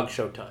on dog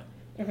show time.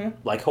 Mm-hmm.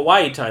 Like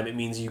Hawaii time, it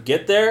means you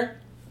get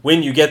there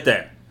when you get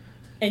there.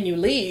 And you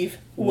leave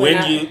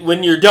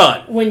when you're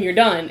done. When you're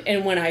done,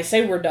 and when I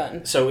say we're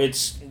done. So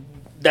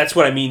that's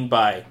what I mean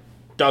by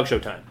dog show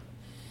time.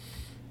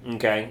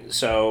 Okay,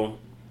 so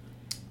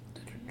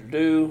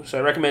I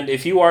recommend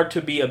if you are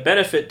to be a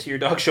benefit to your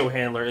dog show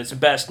handler, it's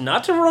best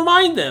not to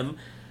remind them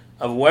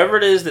of whatever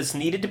it is that's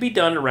needed to be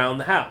done around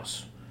the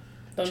house.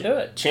 Don't do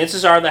it.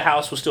 Chances are the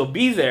house will still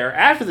be there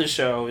after the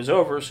show is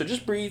over, so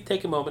just breathe,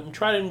 take a moment, and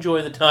try to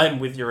enjoy the time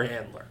with your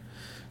handler.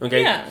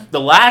 Okay? Yeah. The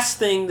last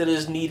thing that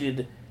is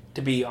needed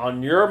to be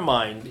on your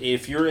mind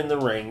if you're in the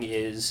ring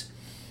is,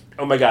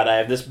 oh my god, I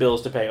have this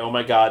bills to pay. Oh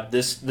my god,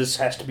 this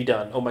has to be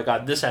done. Oh my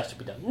god, this has to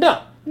be done.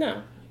 No.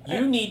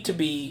 You need to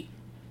be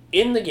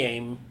in the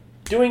game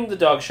doing the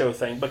dog show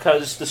thing,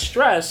 because the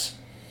stress,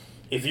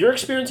 if you're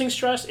experiencing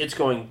stress, it's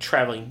going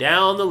traveling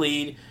down the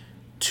lead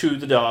to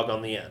the dog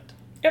on the end.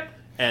 Yep.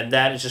 And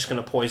that is just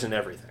going to poison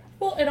everything.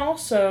 Well, and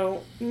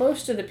also,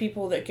 most of the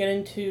people that get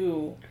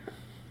into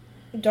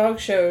dog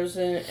shows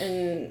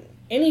and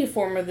any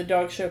form of the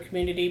dog show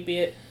community, be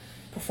it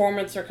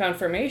performance or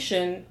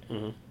confirmation,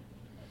 mm-hmm.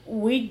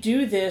 we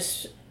do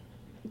this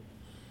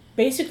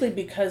basically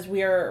because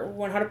we are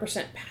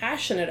 100%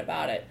 passionate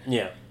about it.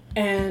 Yeah.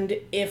 And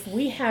if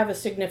we have a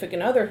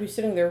significant other who's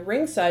sitting there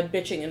ringside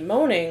bitching and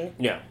moaning,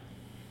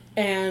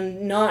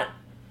 and not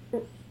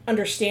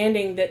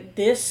understanding that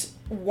this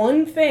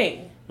one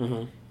thing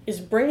mm-hmm.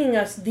 is bringing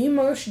us the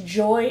most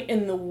joy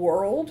in the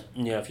world.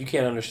 Yeah, if you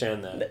can't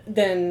understand that,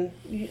 then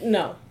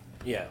no.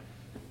 Yeah.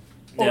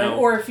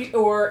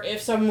 Or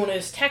if someone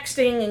is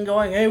texting and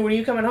going, "Hey, when are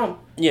you coming home?"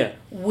 Yeah.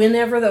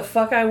 Whenever the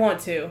fuck I want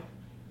to.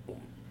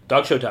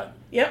 Dog show time.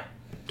 Yep.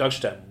 Dog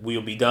show time.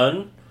 We'll be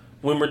done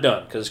when we're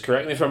done. Because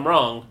correct me if I'm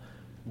wrong,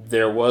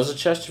 there was a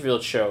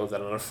Chesterfield show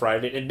that on a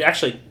Friday.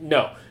 Actually,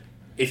 no.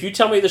 If you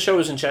tell me the show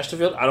is in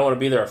Chesterfield, I don't want to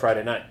be there on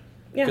Friday night.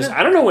 Because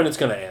I don't know when it's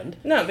going to end.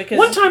 No, because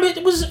one time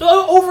it was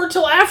over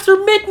till after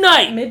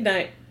midnight.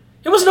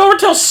 It wasn't over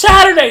till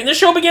Saturday, and the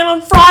show began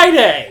on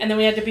Friday. And then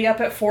we had to be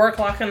up at 4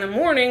 o'clock in the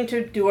morning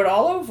to do it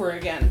all over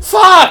again.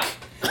 Fuck!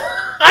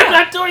 I'm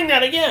not doing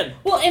that again.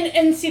 Well,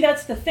 and see,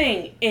 that's the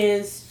thing,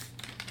 is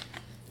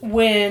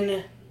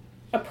when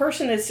a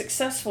person is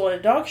successful at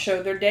a dog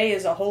show, their day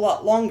is a whole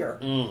lot longer.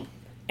 Mm.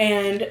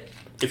 And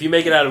if you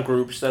make it out of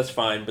groups, that's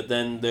fine, but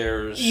then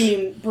there's... You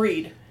mean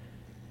breed.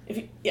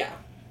 Yeah.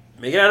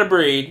 Make it out of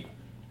breed,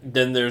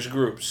 Then there's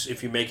groups.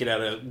 If you make it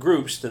out of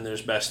groups, then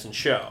there's best in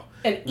show.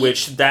 And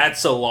which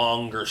that's a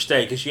longer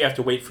stay because you have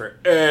to wait for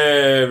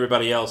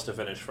everybody else to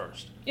finish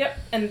first. Yep.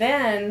 And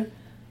then,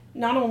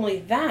 not only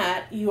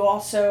that, you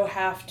also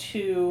have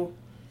to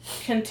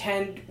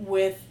contend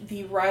with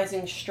the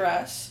rising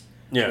stress.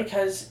 Yeah.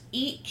 Because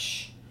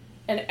each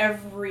and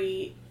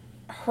every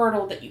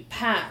hurdle that you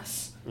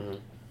pass,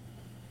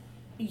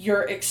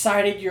 you're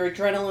excited, your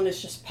adrenaline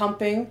is just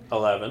pumping.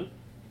 11.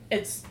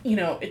 It's,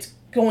 it's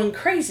going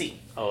crazy.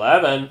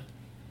 11.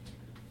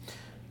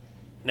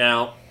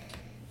 Now,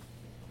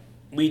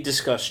 we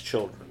discussed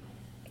children.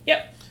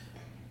 Yep.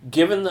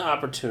 Given the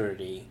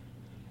opportunity,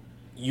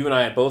 you and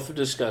I both have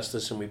discussed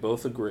this and we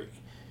both agree.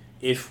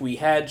 If we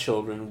had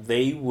children,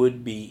 they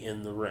would be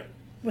in the ring.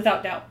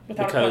 Without doubt.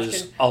 Without a question.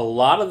 Because a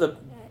lot of the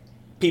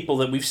people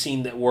that we've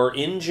seen that were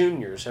in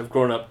juniors have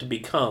grown up to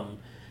become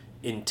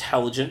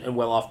intelligent and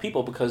well-off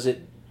people because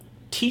it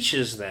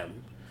teaches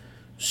them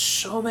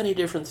so many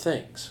different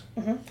things.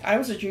 Mm-hmm. I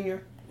was a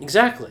junior.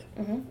 Exactly.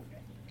 Mm-hmm.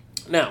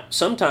 Now,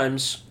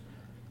 sometimes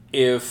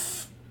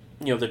if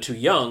they're too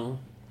young,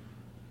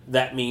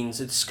 that means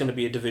it's going to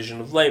be a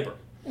division of labor.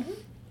 Mm-hmm.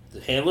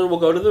 The handler will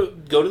go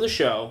to the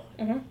show,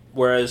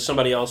 whereas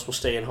somebody else will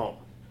stay at home.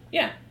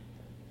 Yeah.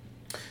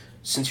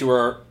 Since you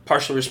are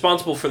partially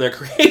responsible for their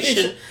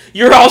creation,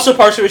 you're also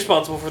partially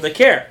responsible for their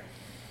care.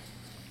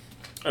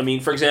 I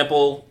mean, for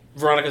example,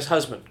 Veronica's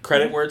husband,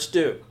 credit where it's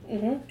due.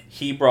 Mm-hmm.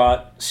 He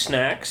brought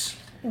snacks,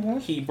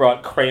 he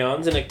brought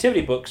crayons and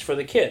activity books for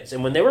the kids.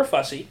 And when they were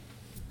fussy,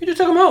 he just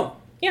took them home.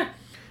 Yeah.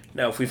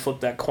 Now, if we flip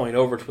that coin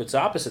over to its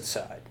opposite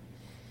side,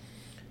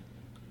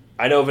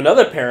 I know of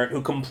another parent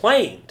who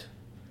complained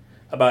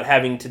about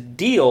having to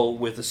deal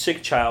with a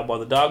sick child while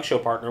the dog show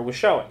partner was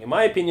showing. In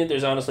my opinion,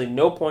 there's honestly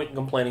no point in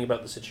complaining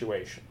about the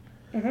situation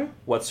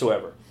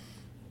whatsoever.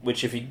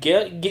 Which, if you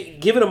give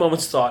it a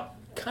moment's thought,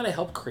 kind of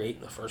helped create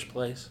in the first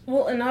place.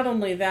 Well, and not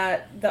only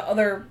that, the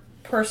other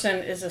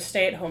person is a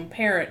stay-at-home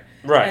parent.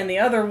 Right. And the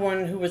other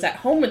one who was at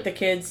home with the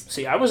kids...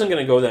 See, I wasn't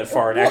going to go that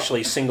far and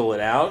actually single it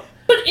out.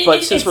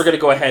 But since we're going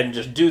to go ahead and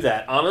just do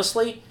that,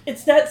 honestly...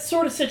 It's that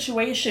sort of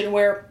situation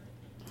where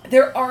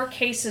there are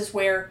cases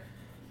where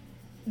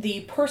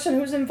the person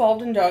who's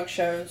involved in dog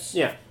shows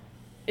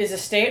is a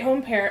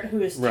stay-at-home parent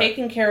who is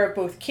taking care of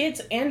both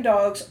kids and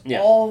dogs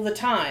all the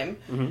time.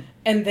 Mm-hmm.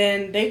 And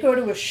then they go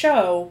to a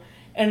show,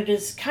 and it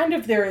is kind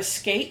of their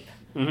escape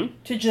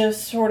to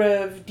just sort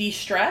of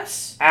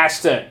de-stress.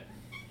 Aston,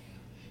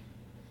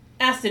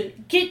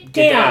 get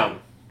down.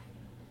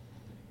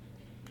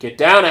 Get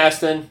down,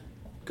 Aston.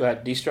 Go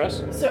ahead,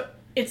 de-stress. So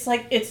it's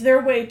like it's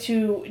their way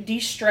to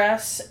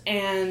de-stress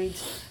and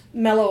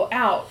mellow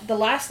out. The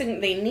last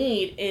thing they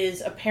need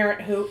is a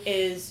parent who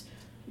is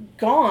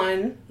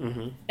gone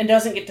and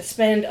doesn't get to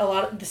spend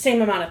the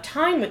same amount of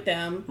time with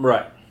them.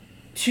 Right.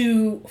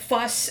 To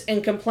fuss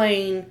and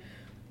complain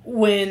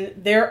when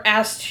they're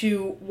asked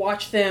to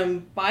watch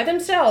them by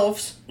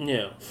themselves.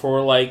 Yeah,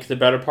 for like the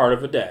better part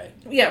of a day.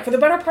 Yeah, for the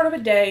better part of a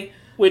day.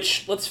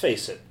 Which, let's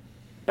face it,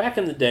 back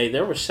in the day,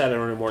 there were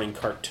Saturday morning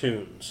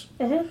cartoons.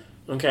 Mm-hmm.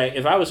 Okay,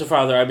 if I was a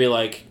father, I'd be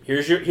like,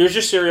 here's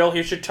your cereal,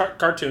 here's your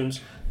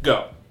cartoons,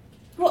 go.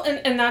 Well,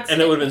 and that's...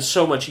 And it would have been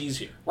so much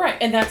easier. Right,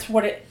 and that's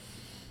what it,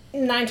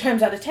 9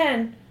 times out of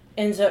 10,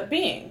 ends up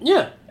being.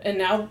 Yeah. And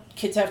now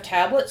kids have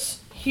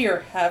tablets.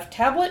 Here, have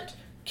tablet,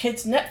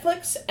 kids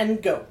Netflix,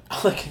 and go.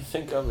 All I can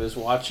think of is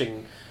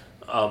watching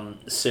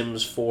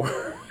Sims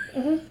 4.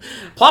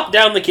 Plop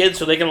down the kids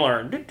so they can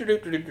learn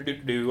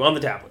on the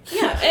tablet.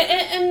 Yeah,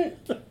 and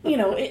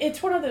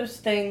it's one of those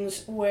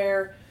things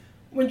where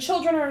when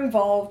children are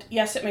involved,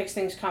 yes, it makes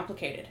things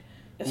complicated.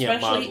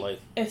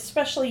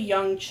 Especially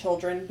young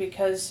children,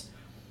 because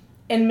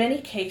in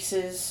many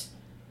cases,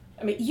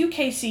 I mean,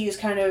 UKC is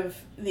kind of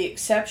the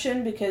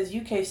exception, because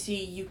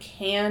UKC, you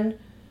can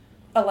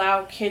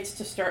allow kids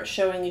to start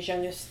showing as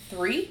young as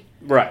 3.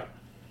 Right.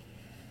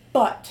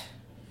 But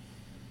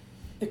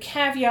the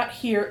caveat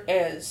here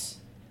is,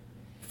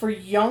 for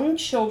young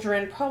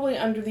children, probably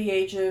under the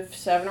age of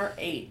 7 or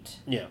 8,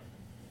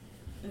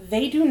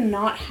 they do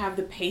not have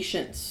the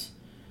patience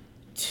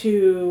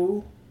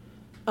to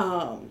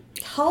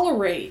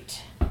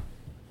tolerate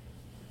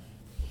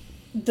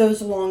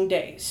those long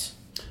days.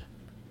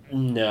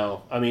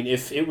 No. I mean,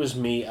 if it was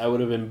me, I would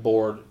have been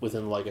bored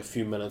within like a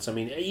few minutes. I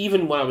mean,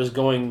 even when I was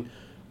going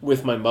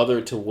with my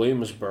mother to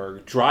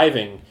Williamsburg,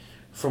 driving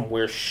from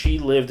where she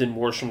lived in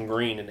Worsham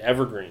Green in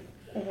Evergreen,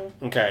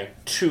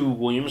 to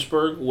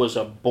Williamsburg was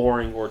a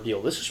boring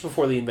ordeal. This was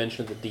before the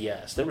invention of the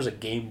DS. There was a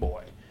Game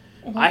Boy.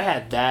 I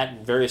had that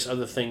and various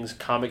other things,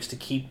 comics, to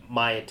keep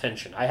my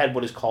attention. I had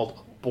what is called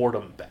a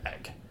boredom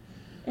bag.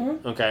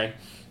 Okay?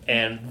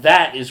 And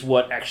that is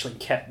what actually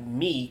kept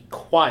me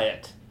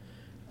quiet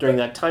during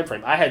that time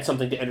frame. I had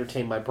something to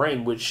entertain my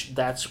brain, which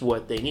that's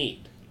what they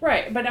need.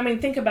 Right, but I mean,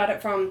 think about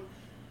it so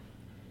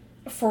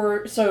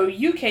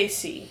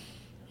UKC,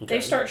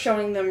 they start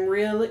showing them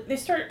they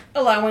start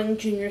allowing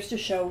juniors to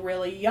show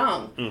really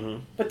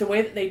young. But the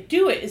way that they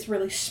do it is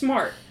really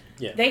smart.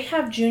 Yeah. They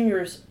have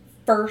juniors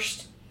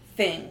first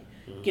thing.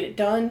 Get it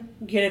done,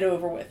 get it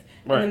over with.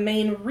 And the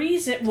main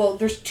reason, well,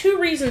 there's two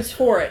reasons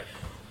for it.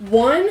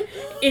 One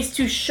is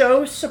to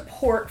show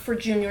support for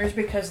juniors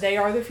because they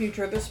are the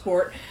future of the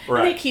sport. Right.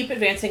 And they keep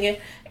advancing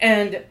it.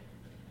 And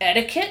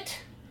etiquette,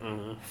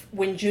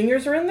 when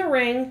juniors are in the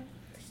ring,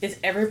 is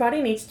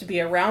everybody needs to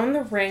be around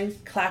the ring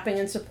clapping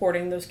and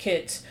supporting those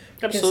kids.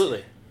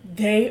 Absolutely.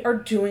 They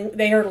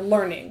are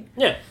learning.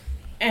 Yeah.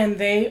 And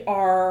they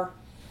are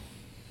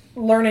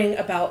learning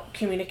about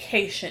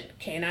communication,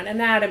 canine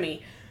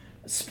anatomy,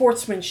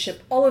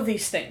 sportsmanship, all of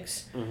these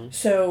things.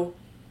 So,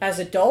 as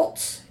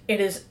adults, it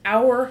is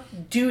our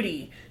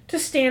duty to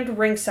stand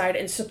ringside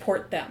and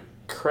support them.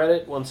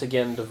 Credit, once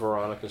again, to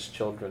Veronica's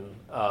children.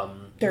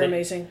 They're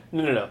amazing.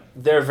 No.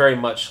 They're very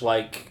much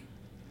like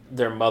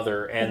their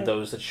mother and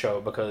those that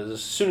show, because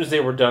as soon as they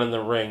were done in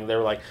the ring, they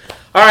were like,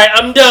 all right,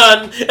 I'm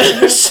done.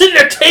 And they're sitting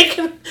there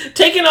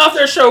taking off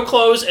their show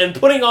clothes and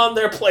putting on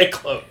their play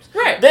clothes.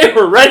 Right. They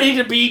were ready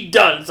to be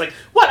done. It's like,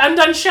 what? I'm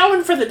done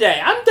showing for the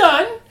day. I'm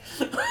done.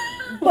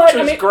 Which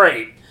was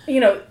great.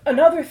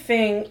 Another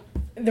thing,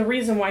 the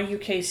reason why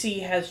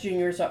UKC has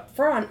juniors up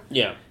front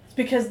is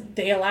because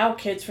they allow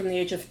kids from the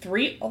age of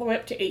 3 all the way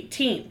up to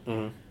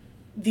 18.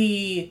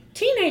 The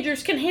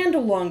teenagers can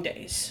handle long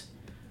days.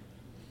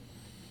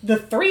 The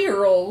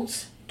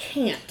 3-year-olds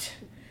can't.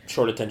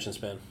 Short attention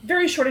span.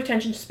 Very short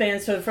attention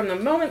span. So from the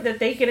moment that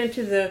they get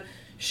into the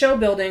show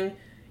building,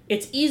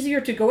 it's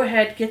easier to go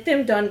ahead, get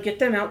them done, get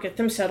them out, get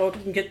them settled,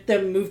 and get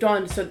them moved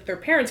on so that their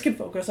parents can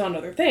focus on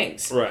other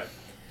things. Right.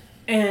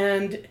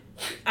 And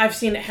I've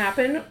seen it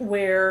happen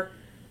where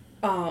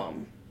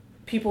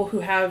people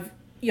who have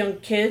young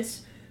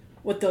kids,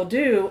 what they'll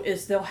do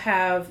is they'll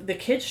have the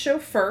kids show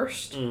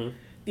first.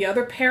 The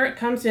other parent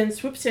comes in,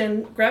 swoops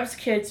in, grabs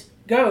kids,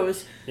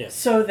 goes,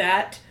 so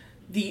that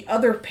the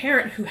other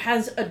parent who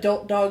has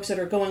adult dogs that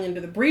are going into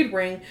the breed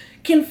ring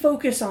can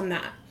focus on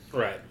that.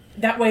 Right.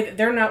 That way that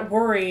they're not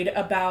worried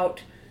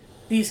about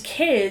these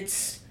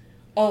kids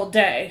all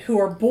day who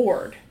are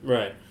bored.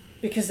 Right.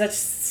 Because that's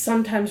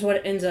sometimes what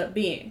it ends up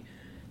being.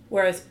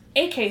 Whereas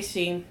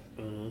AKC,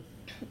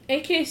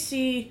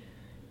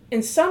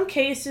 in some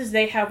cases,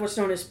 they have what's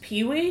known as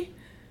Pee-wee.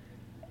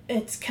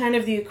 It's kind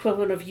of the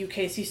equivalent of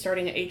UKC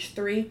starting at age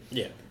 3.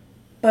 Yeah.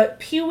 But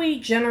Pee-wee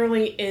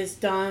generally is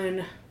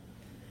done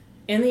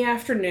in the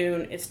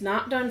afternoon. It's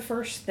not done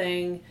first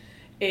thing.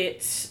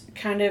 It's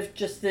kind of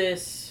just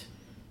this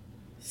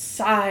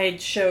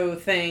sideshow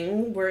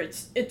thing where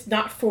it's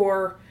not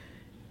for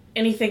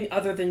anything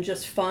other than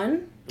just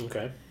fun.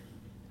 Okay.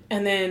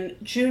 And then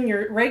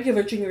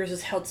regular juniors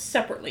is held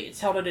separately.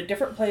 It's held at a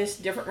different place,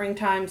 different ring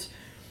times.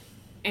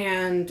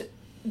 And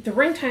the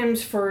ring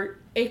times for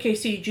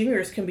AKC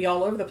juniors can be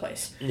all over the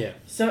place. Yeah.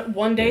 So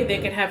one day they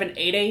can have an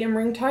 8 a.m.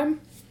 ring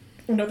time.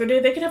 Another day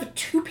they can have a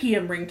 2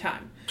 p.m. ring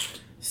time.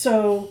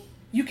 So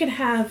you can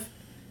have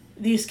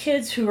these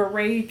kids who are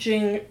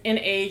ranging in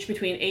age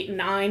between 8 and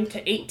 9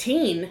 to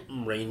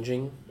 18.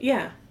 Ranging?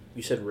 Yeah.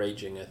 You said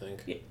raging, I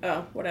think.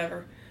 Oh,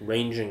 whatever.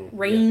 Ranging.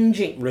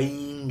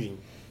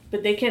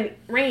 But they can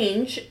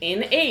range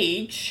in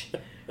age.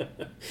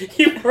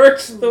 You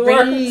merged the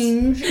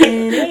range words.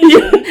 In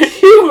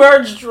age. You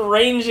merged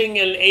ranging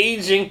and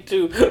aging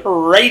to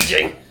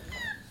raging.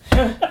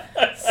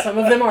 Some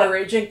of them are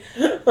raging.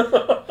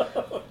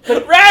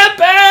 But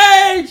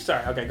rampage!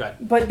 Sorry, okay, go ahead.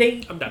 But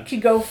they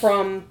could go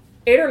from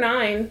 8 or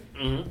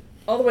 9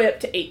 all the way up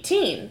to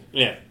 18.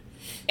 Yeah.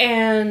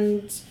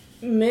 And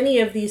many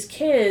of these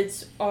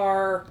kids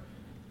are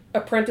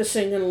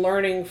apprenticing and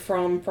learning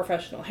from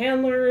professional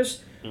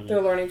handlers.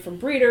 They're learning from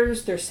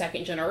breeders. They're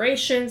second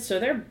generation. So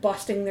they're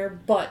busting their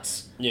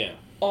butts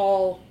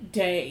all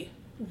day,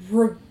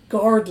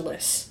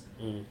 regardless.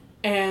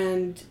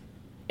 And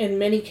in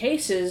many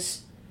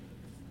cases,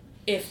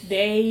 if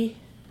they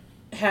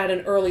had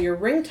an earlier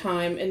ring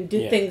time and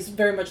did things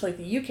very much like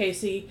the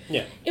UKC,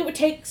 it would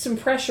take some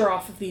pressure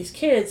off of these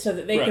kids so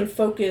that they can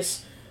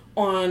focus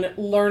on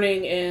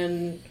learning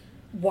and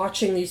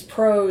watching these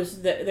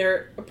pros that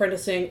they're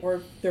apprenticing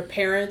or their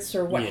parents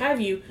or what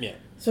have you,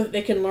 so that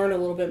they can learn a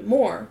little bit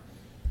more.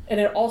 And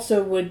it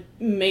also would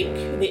make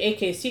the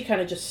AKC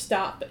kind of just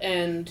stop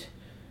and,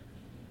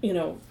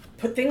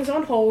 put things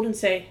on hold and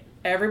say,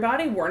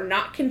 everybody, we're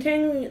not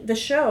continuing the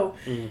show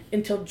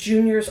until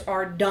juniors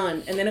are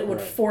done. And then it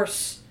would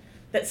force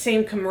that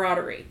same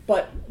camaraderie.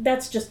 But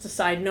that's just a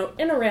side note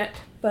in a rant,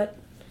 but...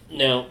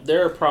 Now,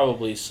 there are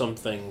probably some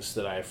things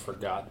that I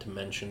forgot to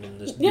mention in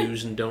this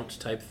do's and don'ts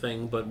type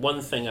thing, but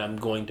one thing I'm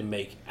going to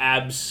make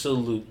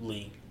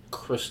absolutely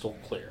crystal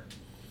clear.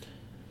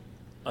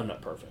 I'm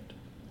not perfect.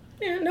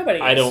 Yeah, nobody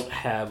is. I don't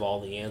have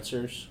all the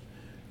answers.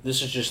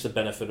 This is just the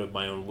benefit of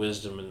my own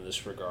wisdom in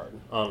this regard,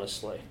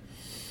 honestly.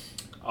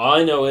 All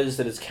I know is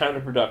that it's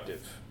counterproductive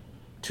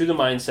to the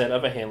mindset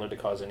of a handler to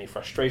cause any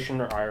frustration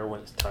or ire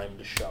when it's time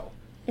to show.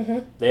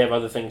 They have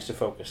other things to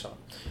focus on.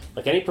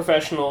 Like any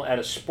professional at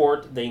a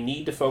sport, they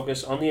need to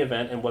focus on the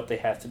event and what they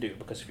have to do.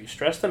 Because if you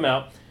stress them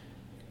out,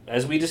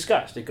 as we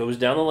discussed, it goes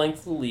down the length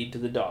of the lead to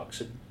the dog.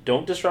 So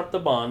don't disrupt the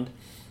bond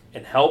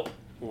and help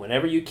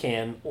whenever you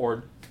can,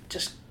 or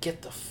just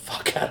get the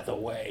fuck out of the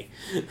way.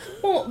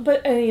 Well,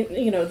 but, I mean,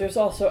 you know, there's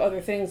also other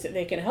things that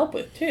they can help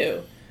with,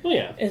 too. Well,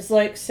 yeah. Is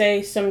like,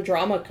 say, some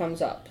drama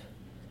comes up,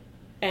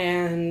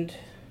 and,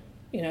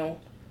 you know,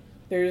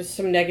 there's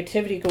some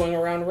negativity going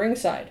around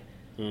ringside.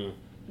 Mm.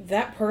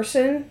 That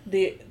person,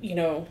 the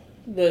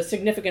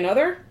significant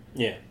other,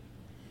 yeah,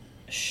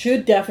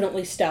 should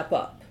definitely step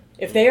up.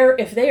 If they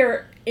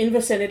are in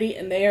vicinity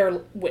and they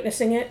are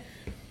witnessing it,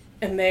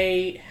 and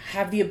they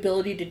have the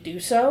ability to do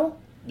so,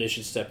 they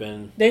should step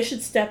in. They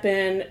should step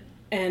in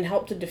and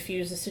help to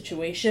diffuse the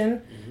situation.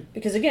 Mm-hmm.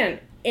 Because again,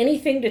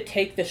 anything to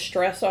take the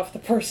stress off the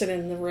person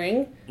in the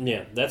ring.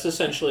 Yeah, that's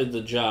essentially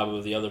the job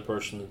of the other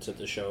person that's at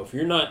the show. If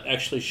you're not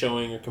actually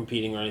showing or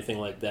competing or anything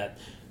like that,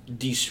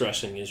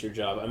 de-stressing is your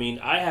job. I mean,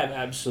 I have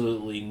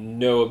absolutely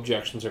no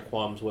objections or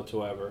qualms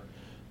whatsoever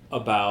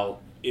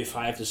about if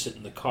I have to sit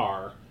in the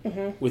car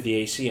with the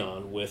AC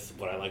on with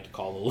what I like to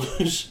call the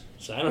loose.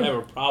 So I don't have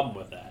a problem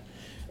with that.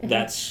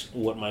 That's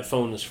what my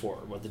phone is for,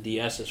 what the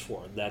DS is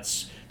for.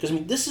 That's because, I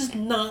mean, this is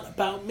not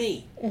about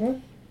me.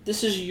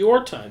 This is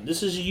your time.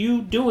 This is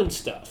you doing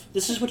stuff.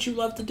 This is what you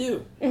love to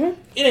do. It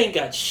ain't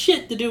got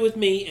shit to do with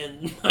me,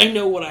 and I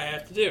know what I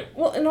have to do.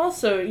 Well, and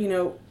also, you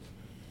know,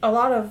 a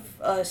lot of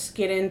us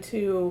get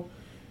into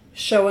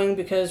showing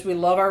because we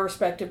love our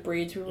respective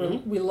breeds.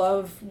 We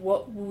love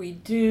what we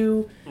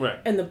do, right,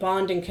 and the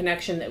bond and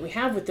connection that we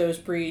have with those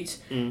breeds.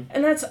 And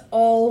that's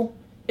all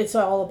it's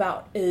all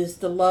about, is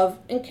the love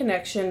and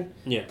connection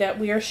that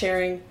we are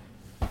sharing.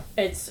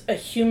 It's a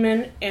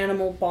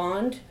human-animal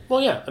bond.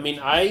 Well, yeah. I mean,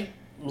 I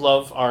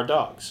love our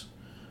dogs.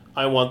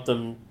 I want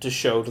them to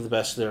show to the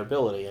best of their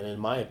ability, and in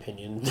my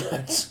opinion,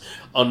 that's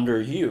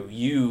under you.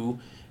 You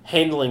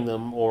handling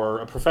them, or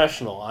a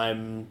professional.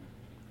 I'm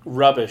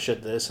rubbish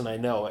at this, and I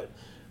know it.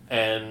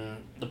 And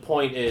the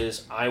point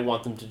is, I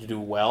want them to do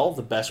well.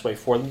 The best way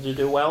for them to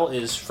do well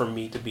is for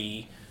me to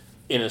be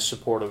in a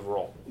supportive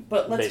role.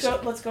 But let's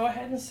go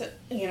ahead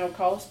and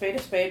call a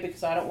spade,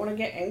 because I don't want to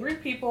get angry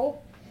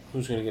people.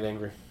 Who's going to get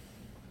angry?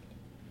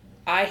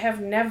 I have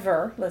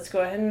never, let's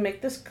go ahead and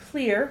make this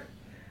clear,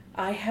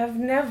 I have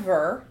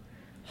never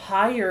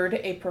hired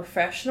a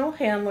professional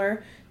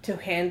handler to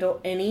handle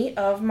any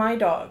of my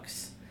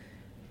dogs.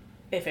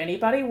 If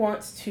anybody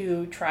wants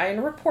to try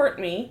and report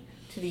me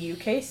to the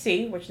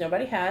UKC, which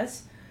nobody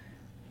has,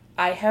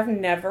 I have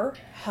never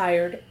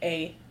hired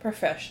a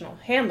professional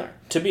handler.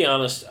 To be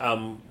honest,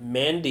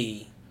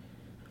 Mandy,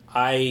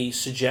 I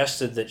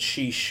suggested that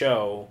she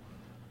show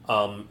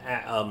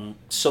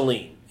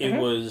Celine. It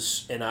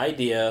was an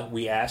idea.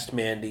 We asked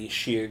Mandy.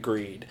 She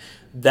agreed.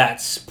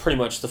 That's pretty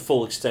much the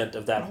full extent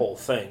of that whole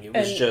thing. It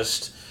was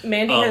just...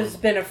 Mandy has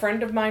been a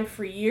friend of mine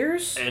for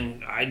years.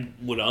 And I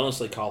would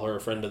honestly call her a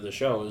friend of the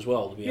show as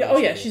well, to be honest.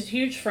 Oh, yeah. She's a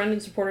huge friend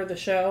and supporter of the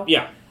show.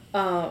 Yeah.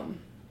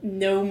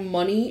 No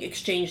money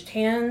exchanged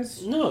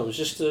hands. No, it was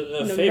just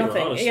a favor,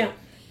 nothing. Honestly. Yeah.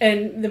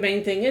 And the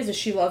main thing is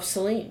she loves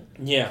Celine.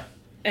 Yeah.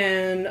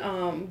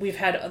 And we've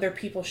had other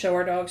people show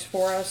our dogs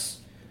for us.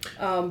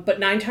 But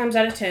 9 times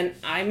out of 10,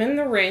 I'm in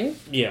the ring.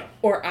 Yeah.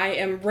 Or I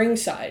am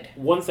ringside.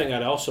 One thing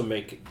I'd also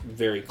make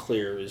very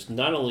clear is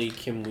not only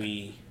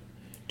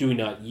do we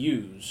not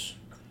use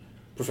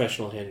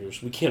professional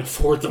handlers, we can't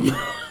afford them.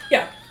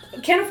 Yeah.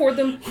 Can't afford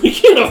them. We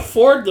can't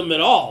afford them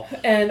at all.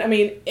 And, I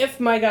mean, if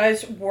my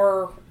guys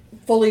were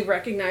fully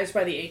recognized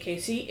by the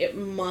AKC, it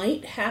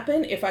might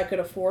happen if I could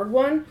afford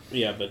one.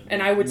 Yeah, but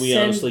we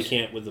honestly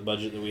can't with the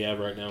budget that we have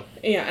right now.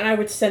 Yeah, and I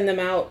would send them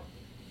out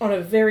on a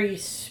very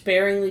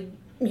sparingly,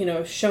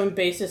 shown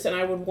basis, and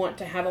I would want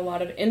to have a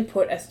lot of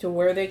input as to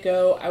where they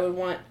go.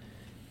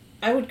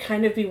 I would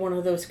kind of be one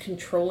of those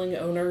controlling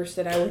owners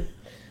that I would...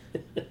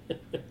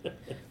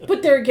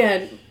 But there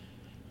again,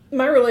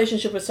 my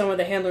relationship with some of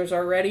the handlers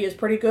already is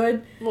pretty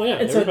good. Well, yeah,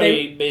 and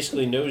everybody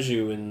basically knows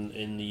you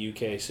in the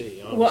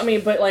UKC. Honestly. Well, I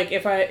mean, but like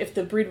if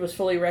the breed was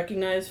fully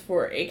recognized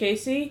for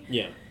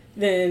AKC,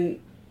 then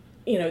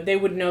they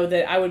would know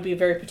that I would be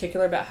very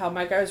particular about how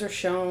my guys are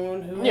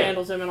shown, who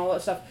handles them, and all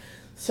that stuff.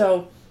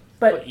 So,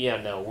 but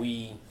yeah, no,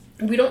 we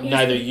don't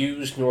neither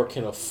use nor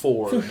can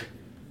afford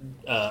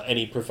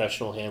any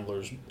professional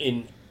handlers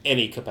in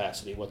any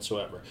capacity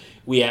whatsoever.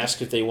 We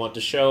ask if they want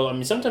to show. I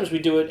mean, sometimes we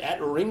do it at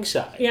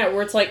ringside. Yeah,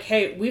 where it's like,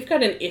 hey, we've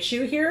got an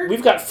issue here.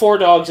 We've got 4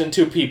 dogs and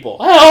 2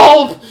 people.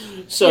 Help!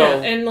 So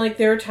yeah, and like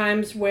there are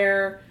times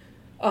where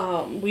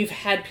we've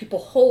had people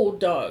hold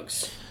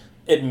dogs.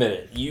 Admit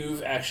it.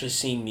 You've actually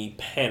seen me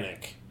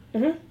panic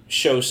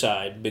show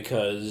side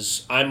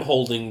because I'm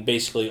holding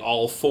basically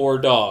all 4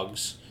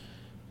 dogs,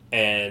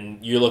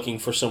 and you're looking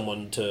for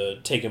someone to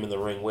take them in the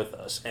ring with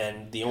us.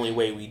 And the only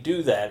way we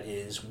do that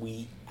is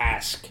we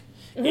ask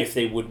if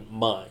they wouldn't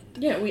mind.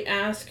 Yeah, we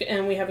ask,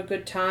 and we have a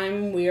good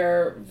time. We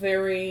are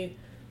very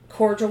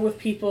cordial with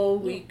people.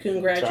 We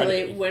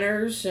congratulate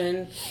winners,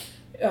 and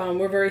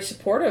we're very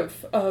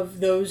supportive of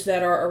those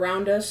that are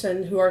around us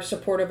and who are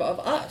supportive of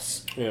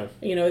us. Yeah.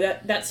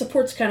 That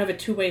support's kind of a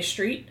two-way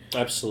street.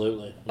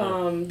 Absolutely.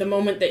 Yeah. The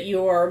moment that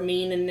you are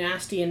mean and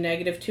nasty and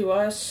negative to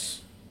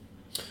us,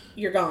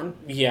 you're gone.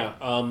 Yeah.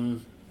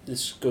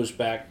 This goes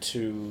back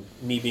to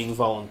me being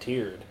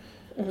volunteered.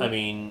 I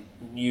mean,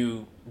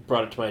 you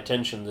brought it to my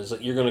attention. There's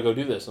like, you're going to go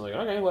do this. I'm like,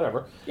 okay,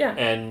 whatever. Yeah.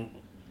 And,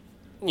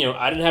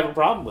 I didn't have a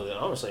problem with it,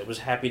 honestly. I was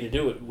happy to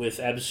do it with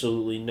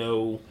absolutely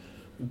no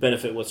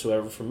benefit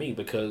whatsoever for me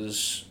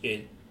because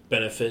it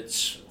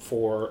benefits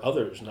for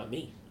others, not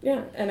me.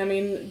 Yeah, and I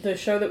mean, the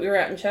show that we were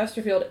at in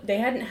Chesterfield, they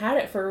hadn't had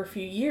it for a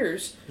few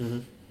years,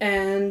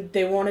 and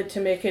they wanted to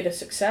make it a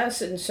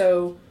success, and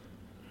so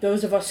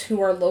those of us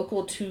who are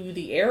local to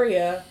the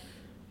area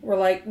were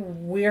like,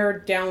 we're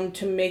down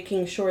to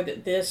making sure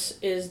that this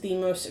is the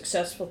most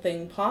successful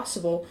thing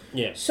possible,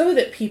 so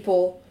that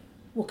people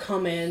will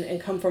come in and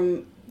come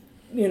from,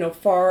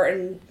 far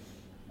and,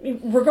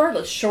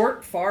 regardless,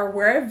 short, far,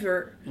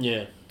 wherever,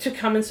 to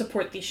come and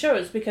support these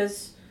shows,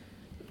 because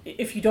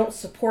if you don't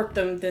support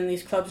them, then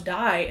these clubs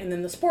die, and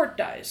then the sport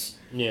dies.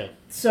 Yeah.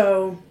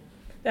 So,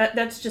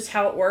 that's just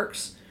how it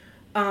works.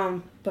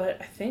 But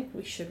I think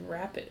we should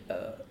wrap it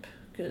up.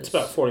 It's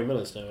about 40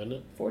 minutes now, isn't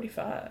it?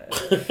 45.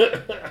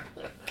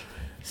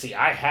 See,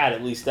 I had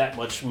at least that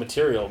much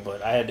material,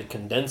 but I had to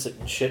condense it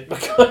and shit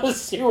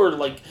because you were,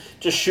 like,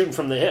 just shooting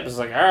from the hip. It's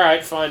like, all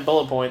right, fine,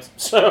 bullet points.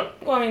 So.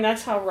 Well, I mean,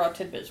 that's how raw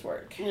tidbits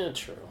work. Yeah,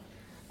 true.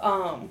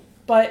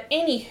 But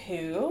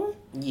anywho.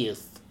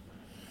 Yes.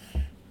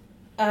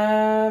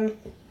 Again,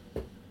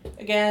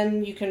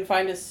 you can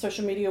find us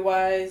social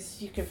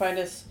media-wise. You can find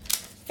us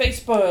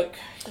Facebook.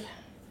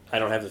 I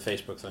don't have the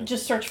Facebook thing.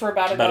 Just search for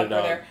About a Dog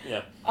over there.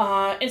 Yeah.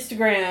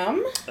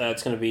 Instagram.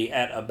 It's going to be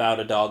at About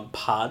a Dog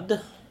Pod.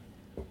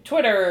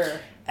 Twitter.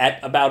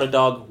 At About a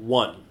Dog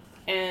 1.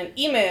 And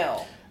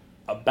email.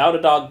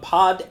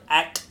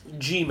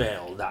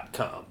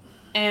 aboutadogpod@gmail.com.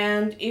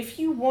 And if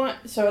you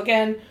want... So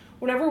again,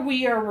 whenever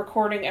we are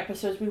recording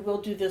episodes, we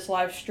will do this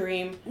live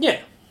stream.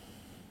 Yeah.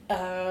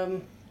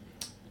 From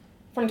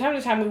time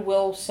to time, we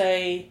will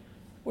say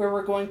where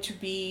we're going to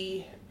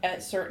be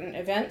at certain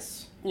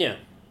events. Yeah.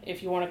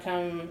 If you want to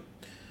come...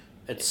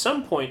 At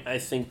some point, I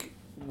think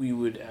we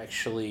would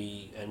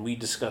actually, and we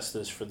discussed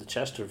this for the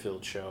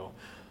Chesterfield show,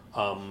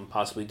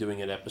 possibly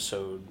doing an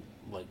episode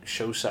like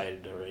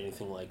show-sided or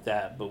anything like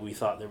that, but we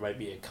thought there might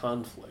be a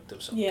conflict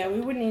of some Yeah, kind.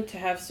 we would need to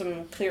have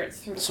some clearance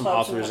through the some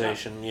clubs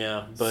authorization,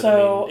 yeah. But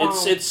so, I mean,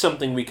 it's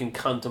something we can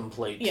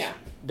contemplate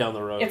down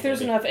the road. If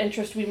there's enough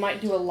interest, we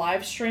might do a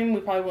live stream.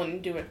 We probably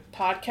wouldn't do a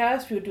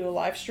podcast. We would do a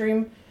live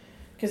stream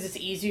because it's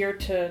easier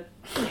to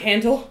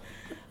handle.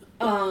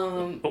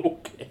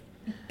 Okay.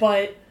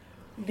 But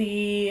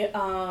the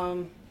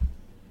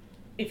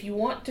if you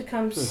want to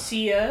come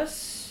see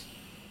us,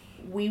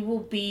 we will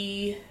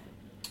be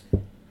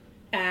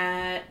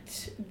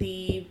at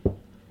the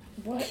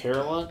what?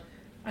 Carolot?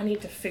 I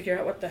need to figure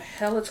out what the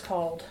hell it's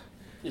called.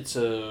 It's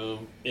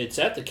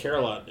at the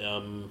Carolot.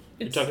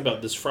 You're talking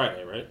about this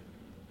Friday, right?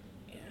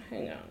 Yeah,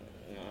 hang on.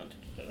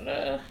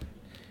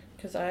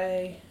 Because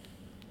where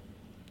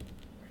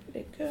did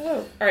it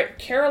go? Alright,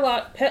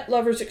 Carolot Pet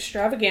Lovers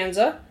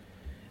Extravaganza.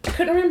 I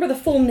couldn't remember the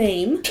full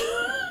name.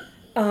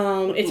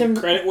 It's a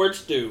credit where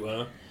it's due,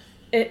 huh?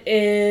 It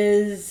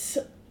is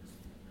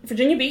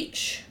Virginia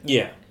Beach.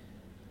 Yeah.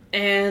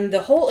 And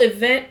the whole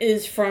event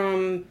is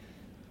the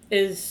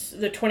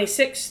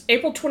 26th,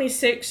 April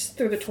 26th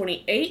through the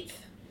 28th.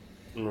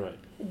 Right.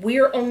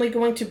 We're only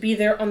going to be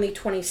there on the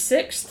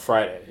 26th.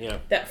 Friday, yeah.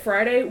 That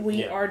Friday,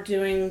 we are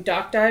doing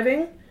dock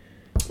diving.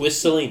 With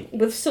Celine.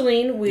 With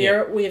Celine. We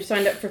have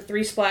signed up for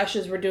 3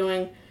 splashes. We're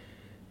doing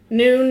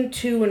noon,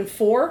 2, and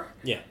 4.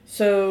 Yeah.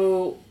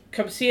 So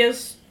come see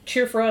us,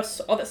 cheer for us,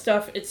 all that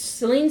stuff. It's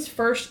Celine's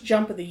first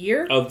jump of the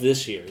year. Of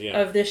this year,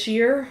 yeah. Yeah, she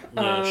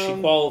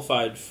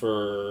qualified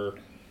for...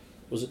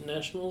 Was it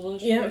Nationals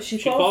last year? Yeah,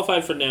 she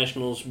qualified for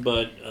Nationals,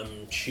 but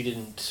she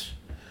didn't...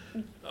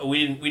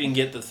 We didn't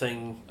get the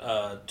thing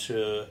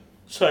to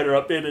sign her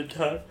up in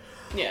time.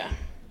 Yeah.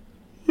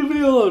 Leave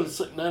me alone. It's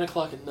like 9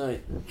 o'clock at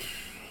night.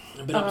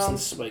 I've been up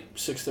since like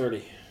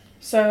 6:30.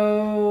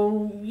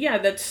 So yeah,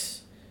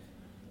 that's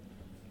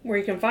where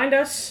you can find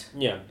us.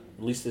 Yeah,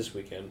 at least this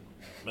weekend.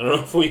 I don't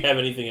know if we have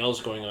anything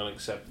else going on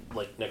except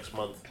like next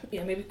month.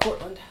 Yeah, maybe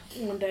Portland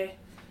one day.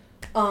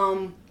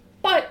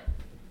 But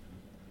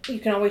you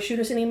can always shoot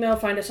us an email.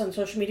 Find us on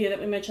social media that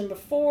we mentioned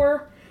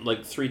before.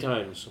 Like 3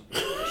 times.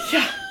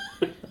 Yeah.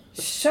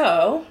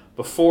 So.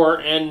 Before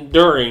and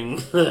during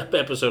the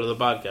episode of the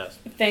podcast.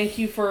 Thank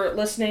you for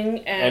listening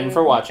and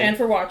for watching.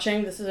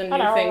 This is a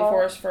new thing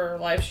for us for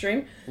live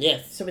stream.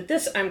 Yes. So with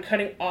this, I'm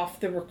cutting off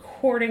the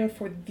recording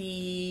for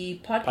the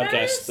podcast.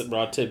 Podcast, the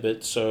Raw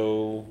Tidbit.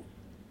 So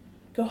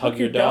go hug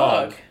your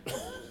dog.